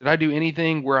 did I do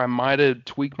anything where I might have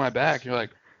tweaked my back? You're like,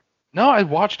 no, I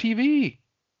watched TV.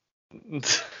 And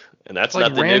that's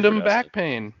like random back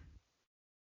pain.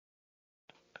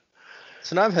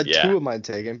 So now I've had 2 of mine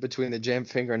taken between the jammed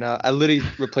finger and now. I literally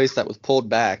replaced that with pulled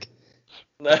back.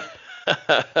 So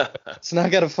now I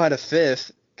got to find a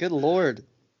 5th. Good Lord.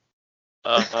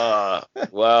 Well,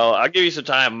 I'll give you some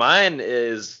time. Mine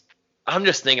is, I'm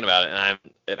just thinking about it and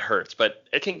it hurts, but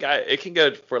it can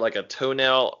go for like a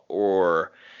toenail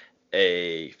or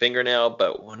a fingernail.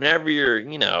 But whenever you're,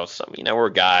 we're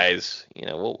guys,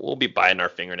 we'll be biting our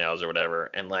fingernails or whatever,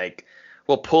 and like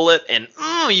we'll pull it and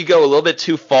you go a little bit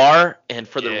too far, and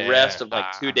for the rest of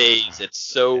like 2 days, it's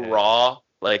so raw.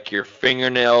 Like your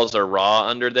fingernails are raw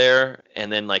under there,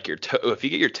 and then like if you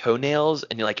get your toenails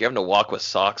and you're having to walk with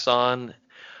socks on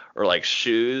or like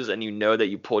shoes, and you know that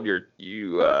you pulled your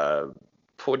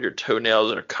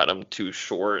toenails or cut them too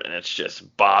short, and it's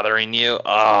just bothering you.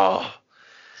 Oh,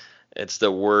 it's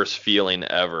the worst feeling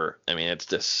ever. I mean, it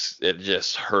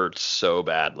just hurts so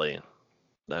badly.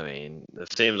 I mean,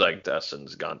 it seems like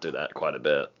Dustin's gone through that quite a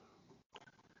bit.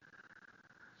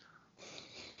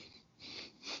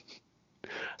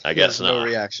 I guess not. No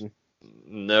reaction.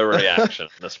 No reaction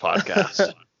in this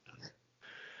podcast.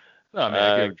 No, I mean,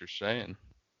 I get what you're saying.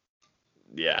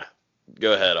 Yeah.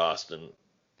 Go ahead, Austin.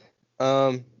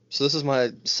 So this is my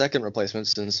second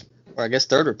replacement or I guess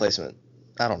third replacement.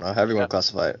 I don't know, however you want to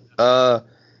classify it.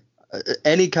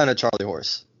 Any kind of Charlie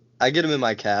horse. I get them in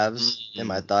my calves and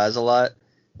my thighs a lot,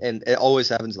 and it always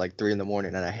happens like 3 a.m,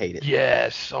 and I hate it.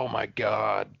 Yes. Oh my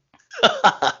God.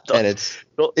 And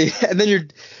and then you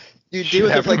deal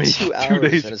with it for like 2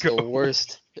 hours, and it's the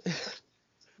worst.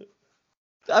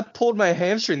 I pulled my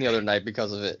hamstring the other night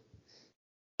because of it.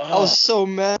 Oh. I was so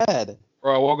mad.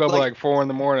 Bro, I woke up like 4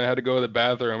 a.m. I had to go to the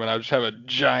bathroom, and I just have a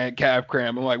giant calf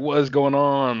cramp. I'm like, what is going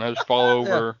on? I just fall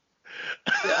over.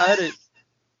 Yeah,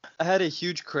 I had a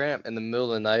huge cramp in the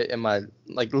middle of the night in my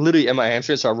literally in my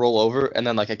hamstring, so I roll over, and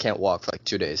then I can't walk for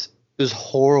 2 days. It was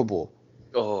horrible.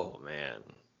 Oh man.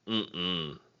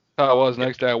 How it was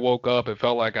next day I woke up, it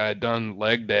felt like I had done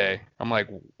leg day. I'm like,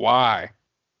 why?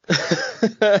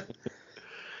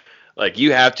 Like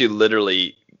you have to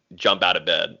literally jump out of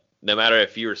bed. No matter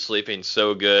if you were sleeping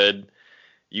so good,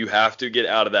 you have to get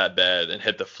out of that bed and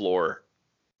hit the floor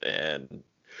and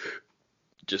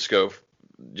just sprawl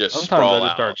out. Sometimes I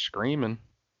just start screaming.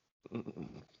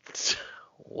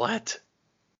 What?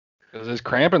 Because it's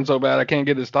cramping so bad I can't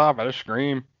get it to stop. I just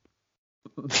scream.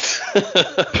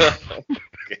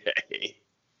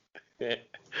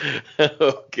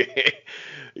 Okay.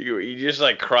 You just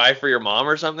cry for your mom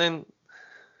or something?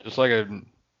 Just like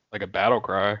a battle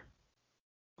cry.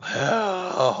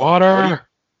 Oh, water.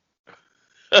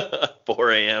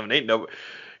 4 a.m.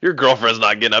 Your girlfriend's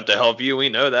not getting up to help you. We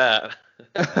know that.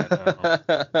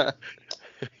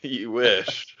 You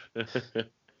wish.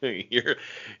 You're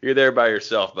there by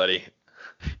yourself, buddy.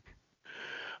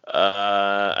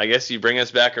 I guess you bring us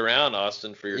back around,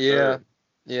 Austin, for your third.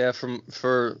 Yeah,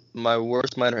 for my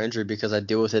worst minor injury, because I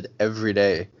deal with it every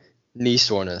day. Knee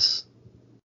soreness.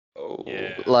 Oh.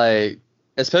 Yeah.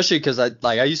 Especially because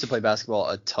I used to play basketball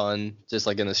a ton, just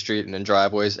in the street and in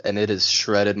driveways, and it has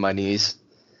shredded my knees.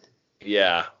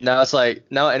 Yeah. Now it's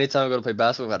now anytime I go to play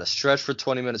basketball, I've got to stretch for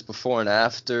 20 minutes before and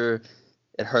after.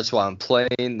 It hurts while I'm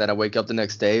playing. Then I wake up the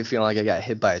next day feeling like I got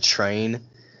hit by a train.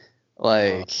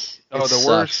 The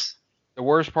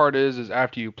worst part is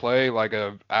after you play like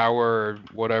an hour or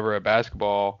whatever at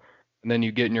basketball, and then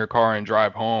you get in your car and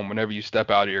drive home. Whenever you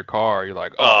step out of your car, you're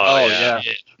like, Oh, yeah.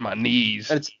 shit, my knees.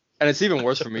 And it's even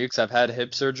worse for me because I've had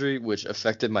hip surgery, which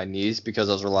affected my knees because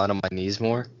I was relying on my knees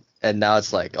more. And now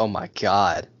it's like, oh my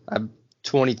God, I'm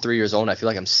 23 years old and I feel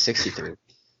like I'm 63.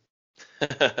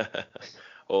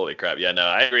 Holy crap. Yeah, no,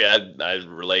 I agree. I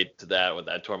relate to that when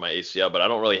I tore my ACL, but I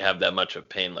don't really have that much of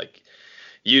pain like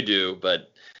you do.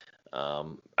 But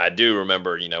I do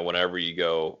remember, whenever you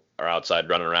go are outside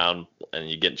running around and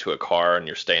you get into a car and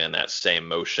you're staying in that same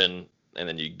motion, and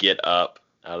then you get up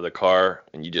out of the car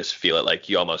and you just feel it like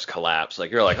you almost collapse. Like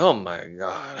you're like, oh my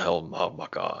God, oh my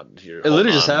God. It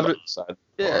literally just happened.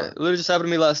 Yeah, it literally just happened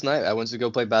to me last night. I went to go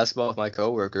play basketball with my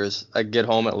coworkers. I get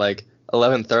home at like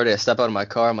 11:30. I step out of my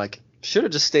car. I'm like, should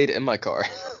have just stayed in my car.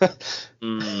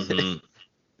 Mm-hmm.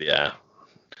 Yeah.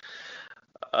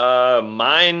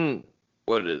 Mine.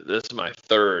 What is this? Is my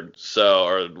third. So,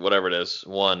 or whatever it is.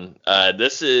 One.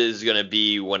 This is gonna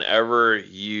be whenever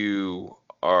you've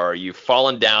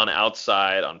fallen down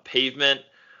outside on pavement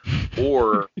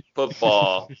or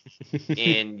football,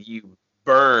 and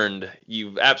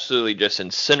you've absolutely just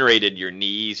incinerated your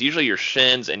knees, usually your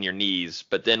shins and your knees.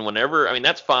 But then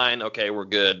that's fine. Okay, we're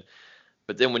good.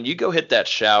 But then when you go hit that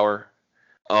shower,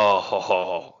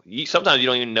 sometimes you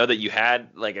don't even know that you had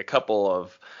like a couple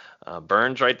of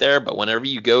burns right there. But whenever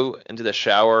you go into the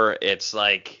shower, it's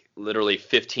like literally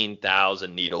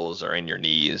 15,000 needles are in your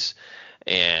knees,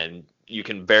 and you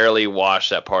can barely wash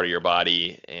that part of your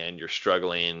body, and you're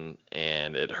struggling,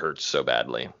 and it hurts so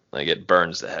badly. Like it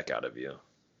burns the heck out of you.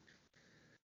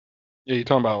 Yeah, you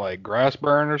talking about like grass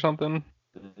burn or something?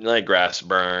 Like grass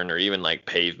burn or even like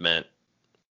pavement.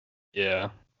 Yeah,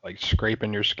 like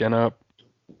scraping your skin up.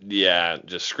 Yeah,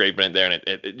 just scraping it there, and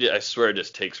it I swear it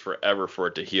just takes forever for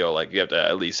it to heal. Like you have to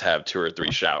at least have 2 or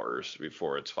 3 showers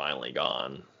before it's finally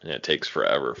gone, and it takes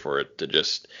forever for it to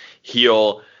just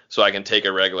heal. So I can take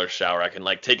a regular shower. I can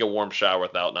like take a warm shower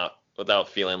without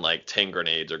feeling like 10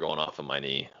 grenades are going off of my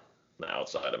knee, the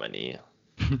outside of my knee.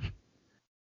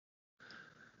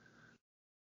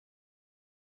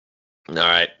 All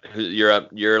right, you're up.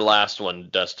 Your last one,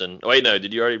 Dustin. Oh, wait, no,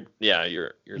 did you already? Yeah,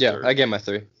 you're third. I gave my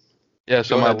 3. Yeah,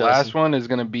 so Go my ahead, last Dustin. one is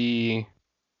gonna be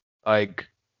like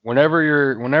whenever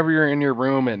you're in your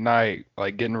room at night,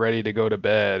 like getting ready to go to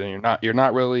bed, and you're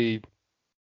not really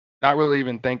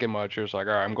even thinking much. You're just like,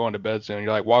 all right, I'm going to bed soon.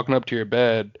 You're like walking up to your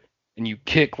bed, and you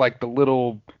kick like the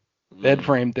little bed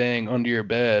frame thing under your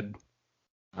bed.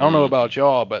 I don't know about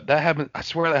y'all, but that happens. I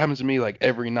swear that happens to me like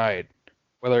every night.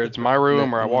 Whether it's my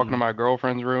room or I walk into my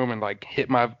girlfriend's room and like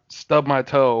stub my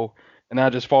toe, and I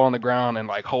just fall on the ground and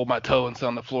like hold my toe and sit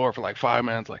on the floor for like 5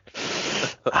 minutes, like.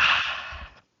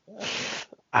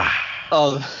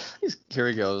 Oh, here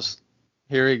he goes.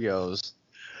 Here he goes.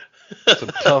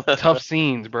 Some tough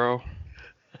scenes, bro.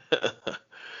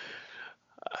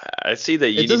 I see that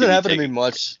you. It doesn't happen to me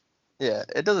much. Yeah,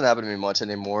 it doesn't happen to me much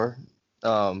anymore.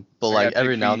 But like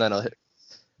every now and then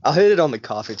I'll hit it on the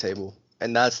coffee table,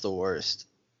 and that's the worst.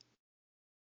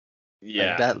 Yeah,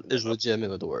 like, that is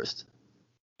legitimately the worst.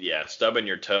 Yeah, stubbing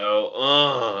your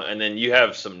toe, and then you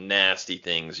have some nasty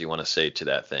things you want to say to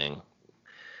that thing.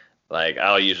 Like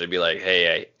I'll usually be like,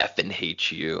 "Hey, I effing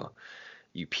hate you,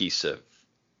 you piece of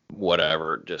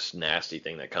whatever," just nasty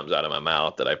thing that comes out of my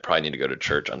mouth that I probably need to go to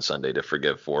church on Sunday to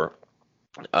forgive for.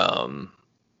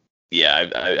 Yeah,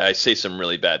 I say some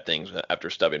really bad things after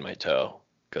stubbing my toe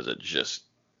because it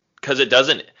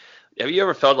doesn't. Have you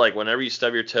ever felt like whenever you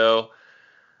stub your toe,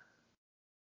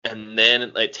 and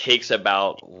then it takes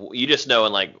about, you just know,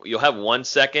 and like you'll have 1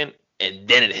 second and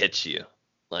then it hits you.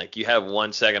 Like you have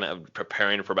 1 second of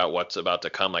preparing for about what's about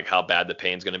to come, like how bad the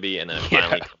pain's going to be, and then it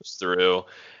finally comes through,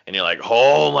 and you're like,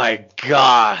 oh my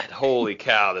God, holy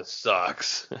cow, this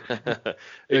sucks.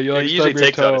 It usually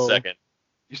takes about a second.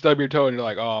 You stub your toe and you're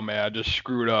like, oh man, I just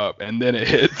screwed up, and then it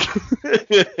hits.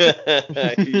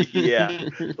 Yeah,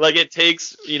 like it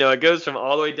takes, it goes from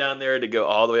all the way down there to go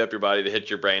all the way up your body to hit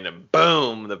your brain, and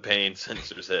boom, the pain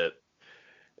sensors hit,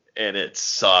 and it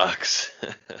sucks.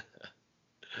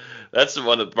 That's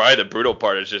probably the brutal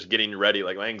part, is just getting ready.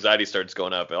 Like my anxiety starts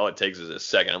going up, and all it takes is a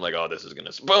second. I'm like, oh, this is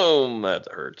gonna boom, that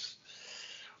hurts.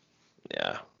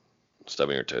 Yeah.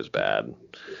 Stubbing your toe is bad.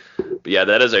 But yeah,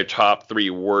 that is our top 3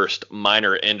 worst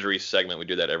minor injury segment. We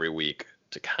do that every week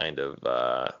to kind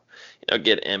of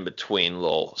get in between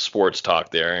little sports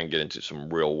talk there and get into some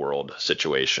real world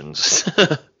situations.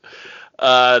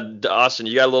 Austin,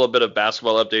 you got a little bit of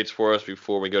basketball updates for us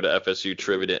before we go to FSU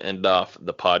trivia to end off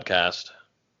the podcast?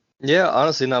 Yeah,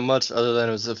 honestly, not much other than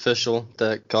it was official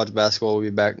that college basketball will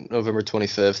be back November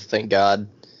 25th. Thank God.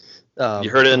 You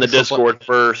heard it in the Discord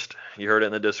first. You heard it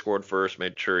in the Discord first.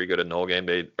 Make sure you go to Noel Game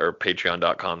Day or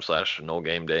patreon.com/Noel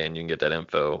Game Day, and you can get that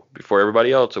info before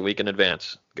everybody else a week in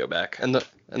advance. Go back. And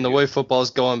the way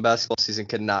football's going, basketball season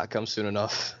cannot come soon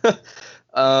enough. Jesus.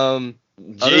 Other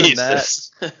than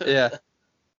that,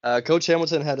 yeah. Coach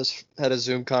Hamilton had a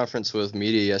Zoom conference with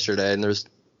media yesterday, and there's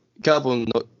a couple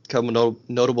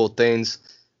notable things.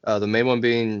 The main one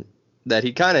being that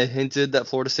he kind of hinted that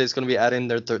Florida State's going to be adding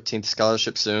their 13th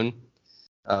scholarship soon.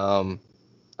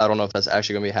 I don't know if that's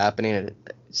actually going to be happening. And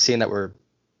seeing that we're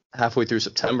halfway through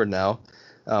September now,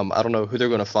 I don't know who they're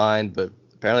going to find, but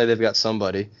apparently they've got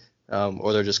somebody,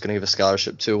 or they're just going to give a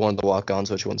scholarship to one of the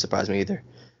walk-ons, which wouldn't surprise me either.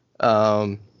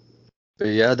 But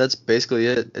yeah, that's basically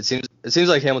it. It seems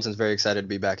like Hamilton's very excited to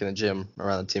be back in the gym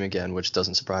around the team again, which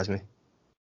doesn't surprise me.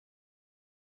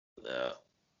 Yeah.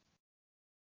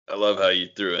 I love how you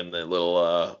threw in the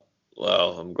little,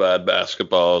 well, I'm glad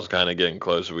basketball is kind of getting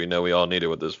closer. We know we all need it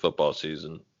with this football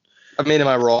season. I mean, am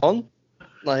I wrong?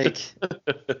 Like,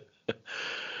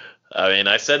 I mean,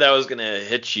 I said I was going to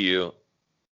hit you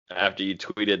after you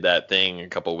tweeted that thing a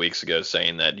couple weeks ago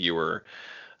saying that you were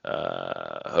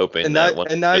hoping and that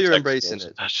now you're embracing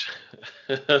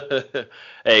it.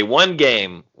 Hey, one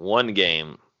game,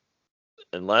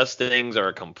 unless things are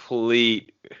a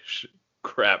complete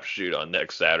crapshoot on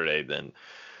next Saturday, then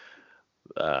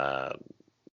I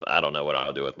don't know what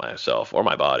I'll do with myself or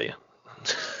my body.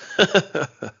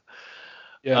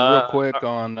 Yeah, real quick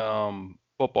on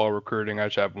football recruiting, I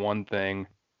just have one thing.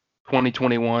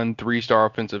 2021 3-star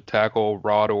offensive tackle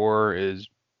Rod Orr is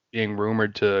being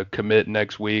rumored to commit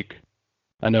next week.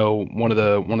 I know one of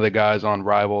the guys on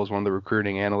Rivals, one of the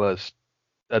recruiting analysts,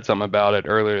 said something about it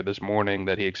earlier this morning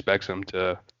that he expects him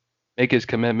to make his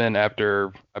commitment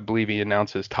after, I believe he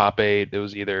announced his top 8. It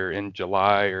was either in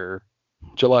July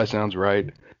sounds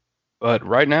right. But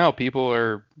right now people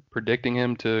are predicting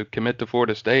him to commit to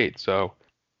Florida State. So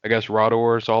I guess Rod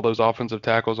Orr saw those offensive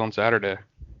tackles on Saturday.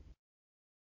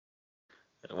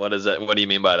 What is that? What do you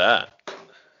mean by that?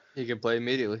 he can play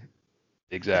immediately.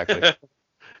 Exactly.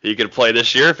 He could play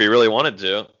this year if he really wanted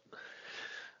to.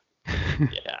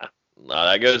 Yeah. No,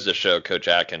 that goes to show Coach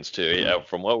Atkins, too. Yeah,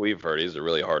 from what we've heard, he's a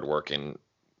really hardworking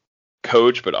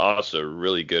coach, but also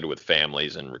really good with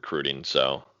families and recruiting.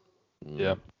 So,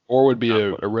 yeah. Orr would be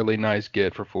a really nice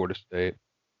get for Florida State.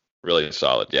 Really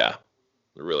solid, yeah.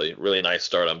 Really, really nice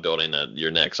start on building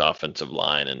your next offensive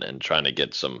line and trying to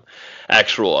get some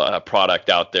actual product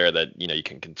out there that you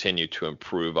can continue to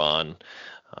improve on.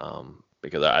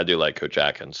 Because I do like Coach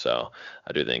Atkins, so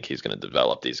I do think he's going to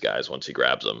develop these guys once he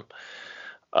grabs them.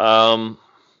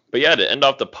 But yeah, to end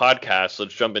off the podcast,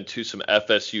 let's jump into some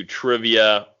FSU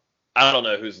trivia. I don't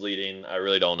know who's leading. I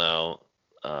really don't know.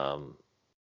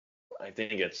 I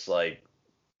think it's like.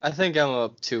 I think I'm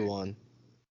up 2-1.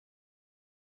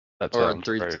 That Or sounds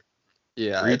 3. right.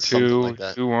 Yeah, 3-2, it's something like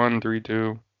that. 2-1,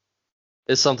 3-2.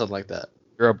 It's something like that.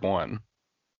 You're up 1.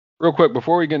 Real quick,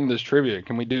 before we get into this trivia,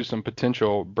 can we do some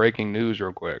potential breaking news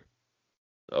real quick?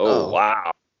 Oh. Wow.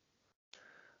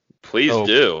 Please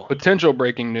do. Potential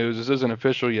breaking news. This isn't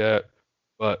official yet,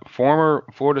 but former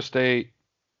Florida State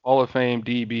Hall of Fame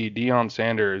DB Deion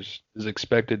Sanders is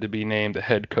expected to be named the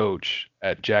head coach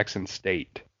at Jackson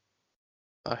State.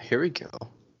 Here we go.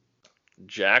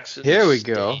 Jackson Here we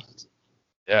State. go.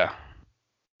 Yeah.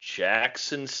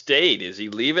 Jackson State. Is he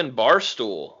leaving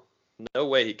Barstool? No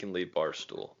way he can leave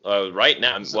Barstool. Right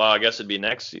now. Well, I guess it'd be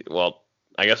next season. Well,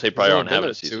 I guess they probably aren't having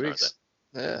a season. 2 weeks.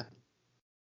 Yeah.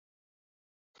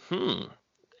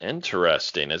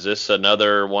 Interesting. Is this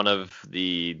another one of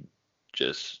the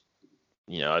just,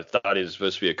 I thought he was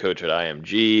supposed to be a coach at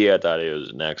IMG. I thought he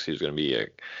was going to be a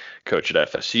coach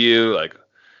at FSU. Like,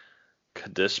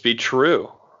 could this be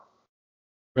true?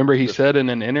 Remember he said in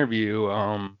an interview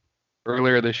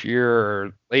earlier this year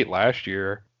or late last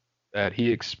year that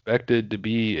he expected to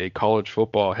be a college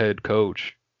football head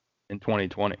coach in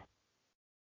 2020.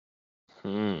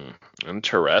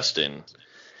 Interesting.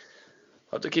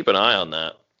 I'll have to keep an eye on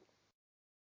that.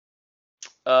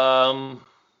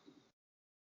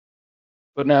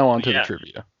 But now on to the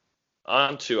trivia.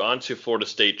 On to Florida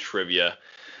State trivia.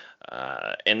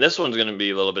 And this one's going to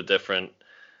be a little bit different,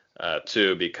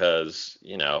 too, because,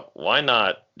 why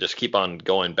not just keep on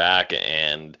going back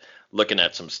and looking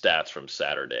at some stats from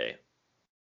Saturday?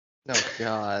 Oh,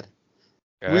 God.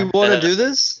 Okay. We want to do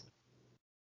this?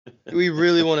 We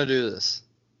really want to do this.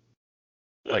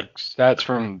 Like stats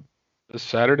from this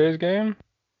Saturday's game?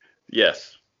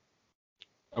 Yes.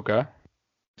 Okay.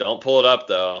 Don't pull it up,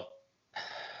 though.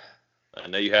 I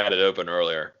know you had it open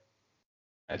earlier.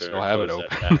 I still have it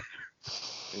open.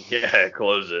 Yeah,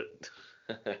 close it.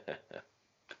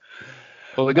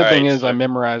 Well, the good All thing right, is I so-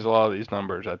 memorized a lot of these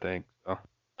numbers, I think. So.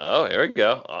 Oh, here we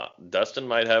go. Dustin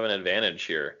might have an advantage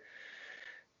here.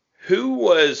 Who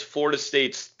was Florida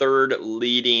State's third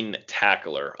leading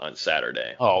tackler on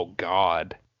Saturday? Oh,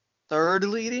 God. Third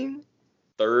leading?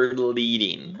 Third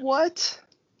leading. What?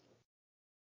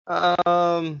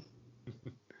 Um,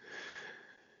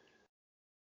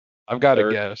 I've got a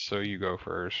Third. guess, so you go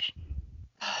first.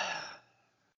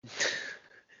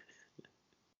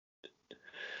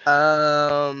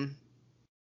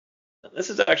 This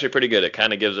is actually pretty good. It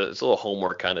kind of gives us a little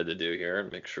homework kind of to do here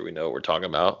and make sure we know what we're talking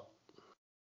about.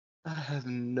 I have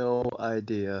no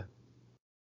idea.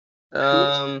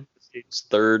 State's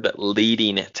third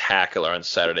leading tackler on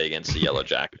Saturday against the Yellow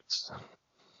Jackets.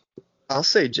 I'll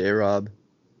say J-Rob.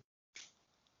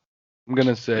 I'm going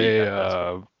to say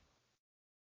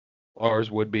Lars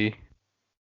Woodby.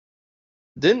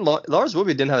 Lars Woodby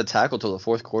didn't have a tackle till the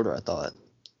fourth quarter, I thought.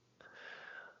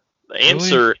 The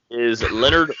answer is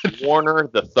Leonard Warner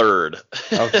III.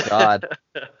 Oh, God.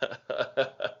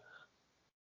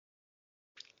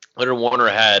 Leonard Warner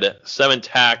had 7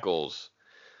 tackles,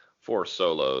 4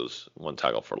 solos, 1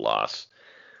 tackle for loss.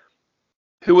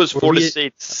 Who was Florida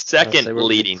State's second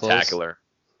leading tackler?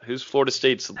 Who's Florida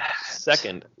State's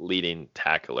second leading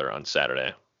tackler on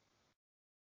Saturday?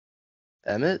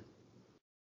 Emmett?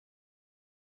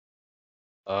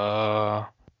 I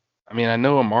mean, I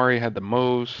know Amari had the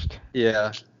most.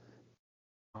 Yeah.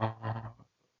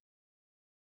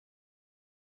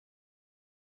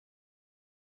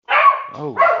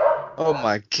 Oh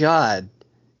my God.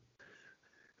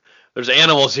 There's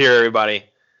animals here, everybody.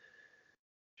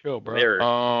 Chill,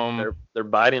 bro. They're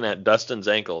biting at Dustin's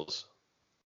ankles.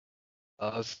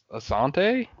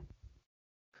 Asante?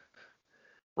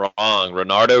 Wrong.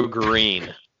 Renardo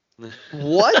Green.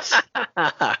 What?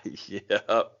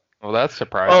 Yep. Well, that's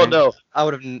surprising. Oh no. I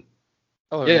would have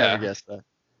never guessed that.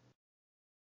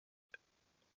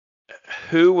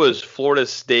 Who was Florida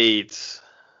State's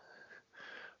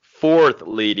fourth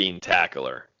leading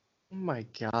tackler? Oh my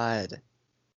God. Bro,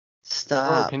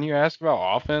 Stop. can you ask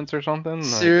about offense or something?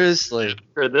 Seriously.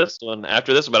 After this one,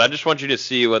 but I just want you to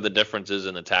see what the difference is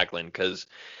in the tackling, because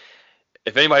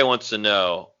if anybody wants to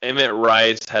know, Emmett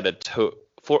Rice had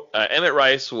Emmett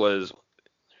Rice was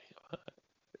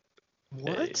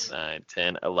What? 8, 9,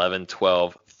 10, 11,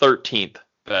 12, 13th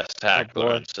best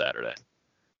tackler on Saturday.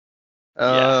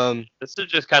 This is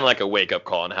just kind of like a wake-up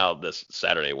call on how this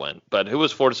Saturday went. But who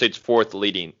was Florida State's fourth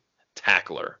leading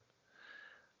tackler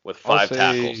with 5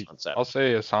 tackles on Saturday? I'll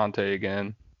say Asante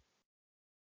again.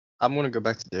 I'm going to go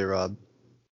back to J-Rob.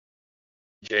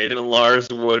 Jaden Lars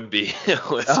Woodby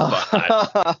with 5.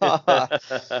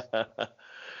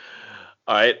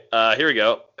 All right, here we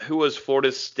go. Who was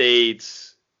Florida State's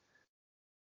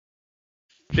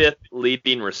 5th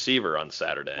leading receiver on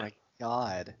Saturday? Oh my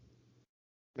God.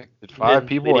 Did 5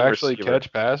 people leading actually receiver.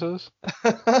 catch passes?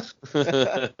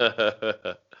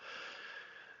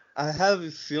 I have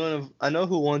a feeling I know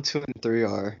who 1, 2, and 3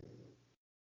 are.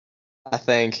 I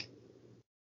think.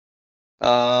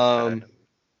 I'm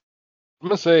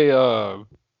gonna say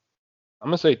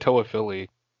Toa Philly.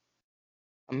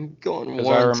 I'm going Because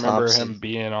Warren I remember Thompson. him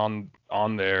being on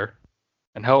there,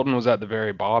 and Helton was at the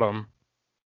very bottom.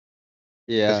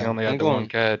 Yeah, He only I'm had the one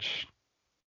catch.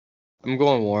 I'm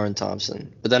going Warren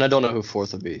Thompson, but then I don't know who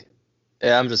 4th would be.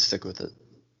 Yeah, I'm just stick with it.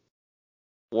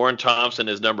 Warren Thompson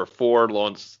is number 4.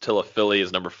 Lawrence Philly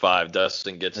is number 5.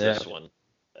 Dustin gets this one.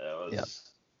 That was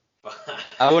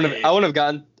I wouldn't have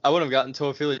gotten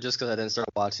Toa Philly just because I didn't start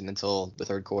watching until the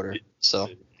third quarter. So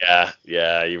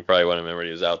Yeah, you probably wouldn't remember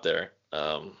he was out there.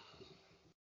 You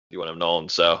wouldn't have known.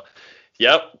 So,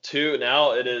 yep, 2.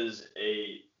 Now it is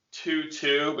a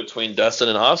 2-2 between Dustin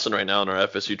and Austin right now in our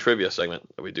FSU trivia segment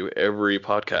that we do every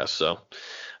podcast. So,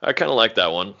 I kind of like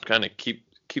that one. Kind of keeps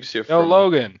you Yo, from.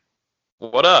 Logan.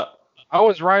 What up? I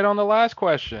was right on the last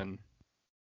question.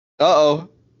 Uh-oh.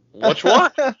 Which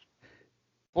one?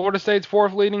 Florida State's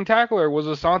 4th leading tackler was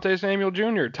Asante Samuel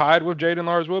Jr., tied with Jaden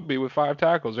Lars Woodby with 5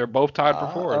 tackles. They're both tied for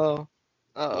 4th.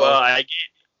 Well,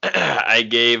 I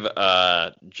gave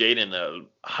Jaden a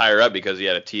higher up because he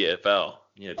had a TFL.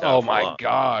 Oh my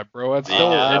God, bro! It's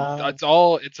still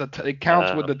it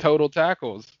counts with the total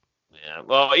tackles. Yeah.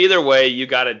 Well, either way, you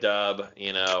got a dub.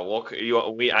 I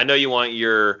know you want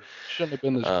your shouldn't have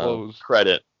been this close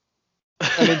credit.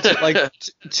 I mean,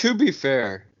 to be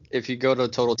fair, if you go to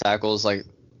total tackles, like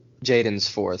Jaden's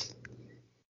 4th.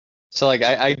 So like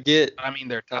I get. I mean,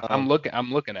 they're. I'm looking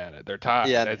at it. They're tied.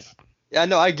 Yeah,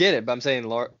 no, I get it, but I'm saying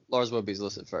Lars Woodby's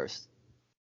listed first.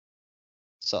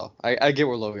 So I get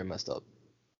where Logan messed up.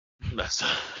 That's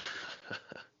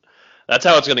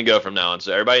how it's going to go from now on.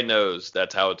 So everybody knows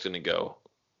that's how it's going to go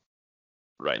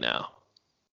right now.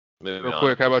 Moving Real on.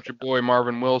 quick, how about your boy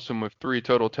Marvin Wilson with 3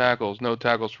 total tackles, no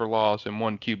tackles for loss, and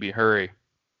 1 QB hurry?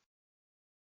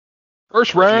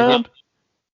 First round.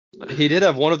 He did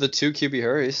have one of the 2 QB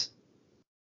hurries.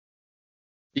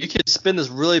 You could spin this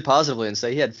really positively and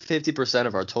say he had 50%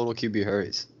 of our total QB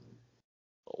hurries.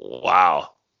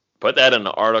 Wow. Put that in an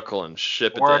article and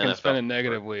ship it Or to I can NFL. spin it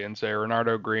negatively and say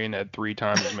Renardo Green had 3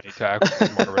 times as many tackles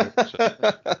as Marvin Wilson.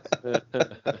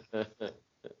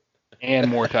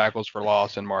 And more tackles for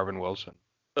loss than Marvin Wilson.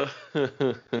 That's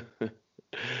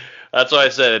why I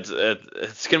said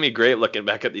it's gonna be great looking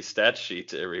back at these stat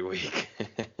sheets every week.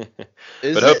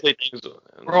 But hopefully things.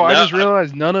 Bro, I just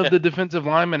realized none of the defensive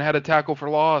linemen had a tackle for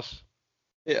loss.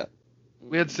 Yeah.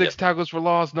 We had 6 tackles for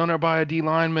loss, none are by a D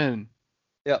lineman.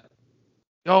 Yep.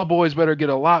 Y'all boys better get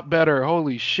a lot better.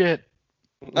 Holy shit.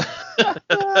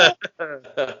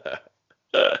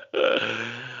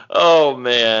 Oh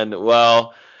man.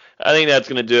 Well, I think that's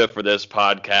going to do it for this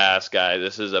podcast, guys.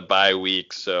 This is a bye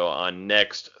week, so on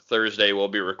next Thursday we'll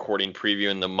be recording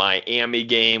previewing the Miami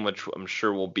game, which I'm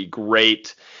sure will be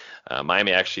great.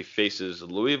 Miami actually faces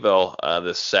Louisville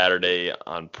this Saturday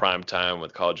on primetime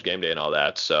with College Game Day and all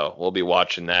that, so we'll be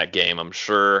watching that game, I'm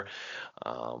sure.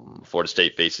 Florida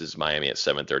State faces Miami at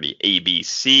 7:30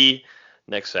 ABC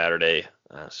next Saturday.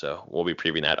 So we'll be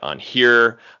previewing that on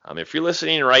here. If you're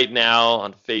listening right now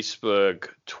on Facebook,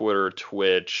 Twitter,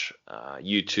 Twitch,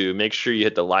 YouTube, make sure you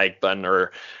hit the like button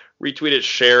or retweet it,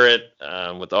 share it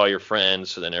with all your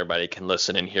friends so then everybody can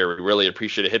listen in here. We really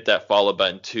appreciate it. Hit that follow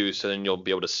button too so then you'll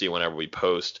be able to see whenever we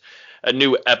post a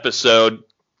new episode.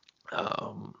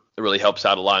 It really helps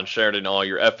out a lot, and share it in all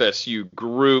your FSU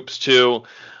groups too.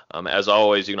 As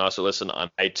always, you can also listen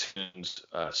on iTunes,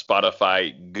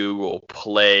 Spotify, Google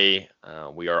Play.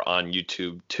 We are on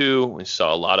YouTube too. We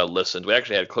saw a lot of listens. We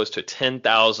actually had close to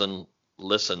 10,000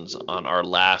 listens on our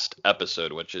last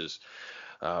episode, which is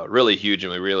really huge,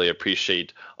 and we really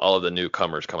appreciate all of the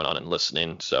newcomers coming on and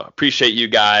listening. So appreciate you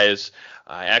guys.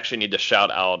 I actually need to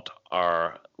shout out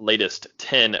our latest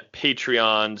 10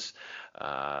 Patreons.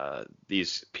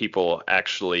 These people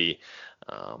actually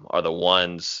are the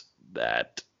ones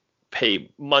that pay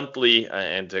monthly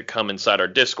and to come inside our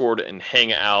Discord and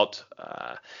hang out.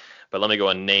 But let me go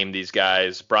and name these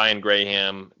guys: Brian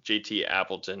Graham, JT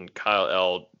Appleton, Kyle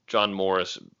L., John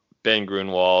Morris, Ben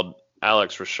Grunwald,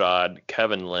 Alex Rashad,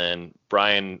 Kevin Lynn,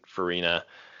 Brian Farina,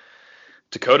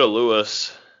 Dakota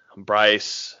Lewis,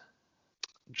 Bryce,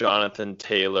 Jonathan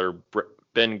Taylor,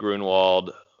 Ben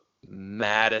Grunwald,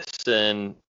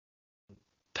 Madison,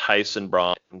 Tyson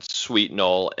Braun, Sweet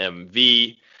Noel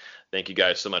MV. Thank you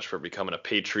guys so much for becoming a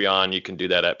Patreon. You can do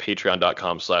that at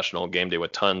patreon.com/NoelGameDay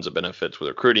with tons of benefits with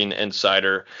recruiting,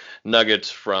 insider, nuggets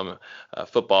from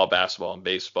football, basketball, and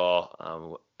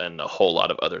baseball, and a whole lot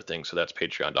of other things. So that's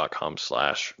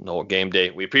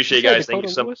patreon.com/NoelGameDay. We appreciate you guys. Thank you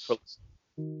so much.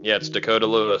 Yeah, it's Dakota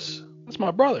Lewis. That's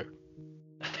my brother.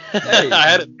 Hey. I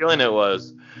had a feeling it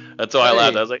was. That's why I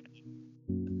laughed. I was like,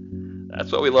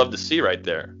 that's what we love to see right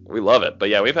there. We love it. But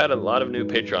yeah, we've had a lot of new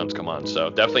Patrons come on, so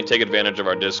definitely take advantage of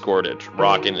our Discord. It's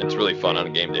rocking. It's really fun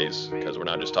on game days because we're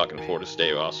not just talking Florida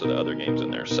State, but also the other games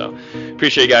in there. So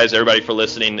appreciate you guys, everybody, for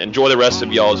listening. Enjoy the rest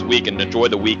of y'all's week and enjoy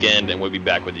the weekend, and we'll be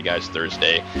back with you guys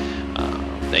Thursday.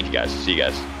 Thank you guys. See you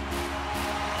guys.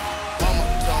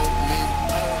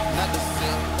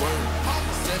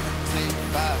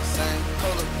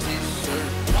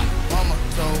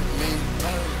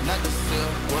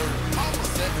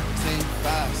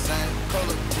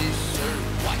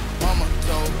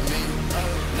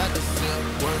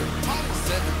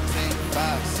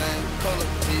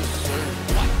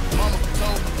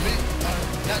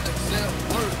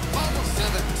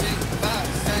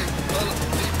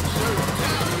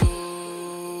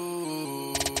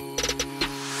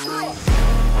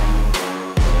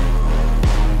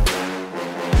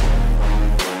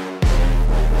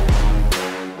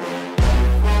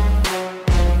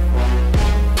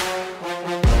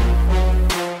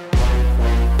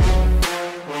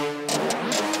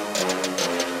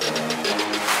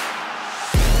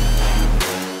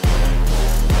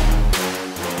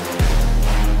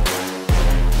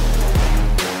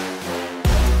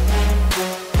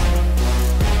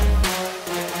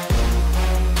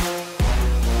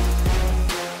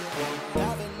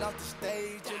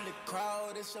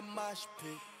 It's a mosh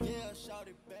pit. Yeah, shout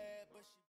it back.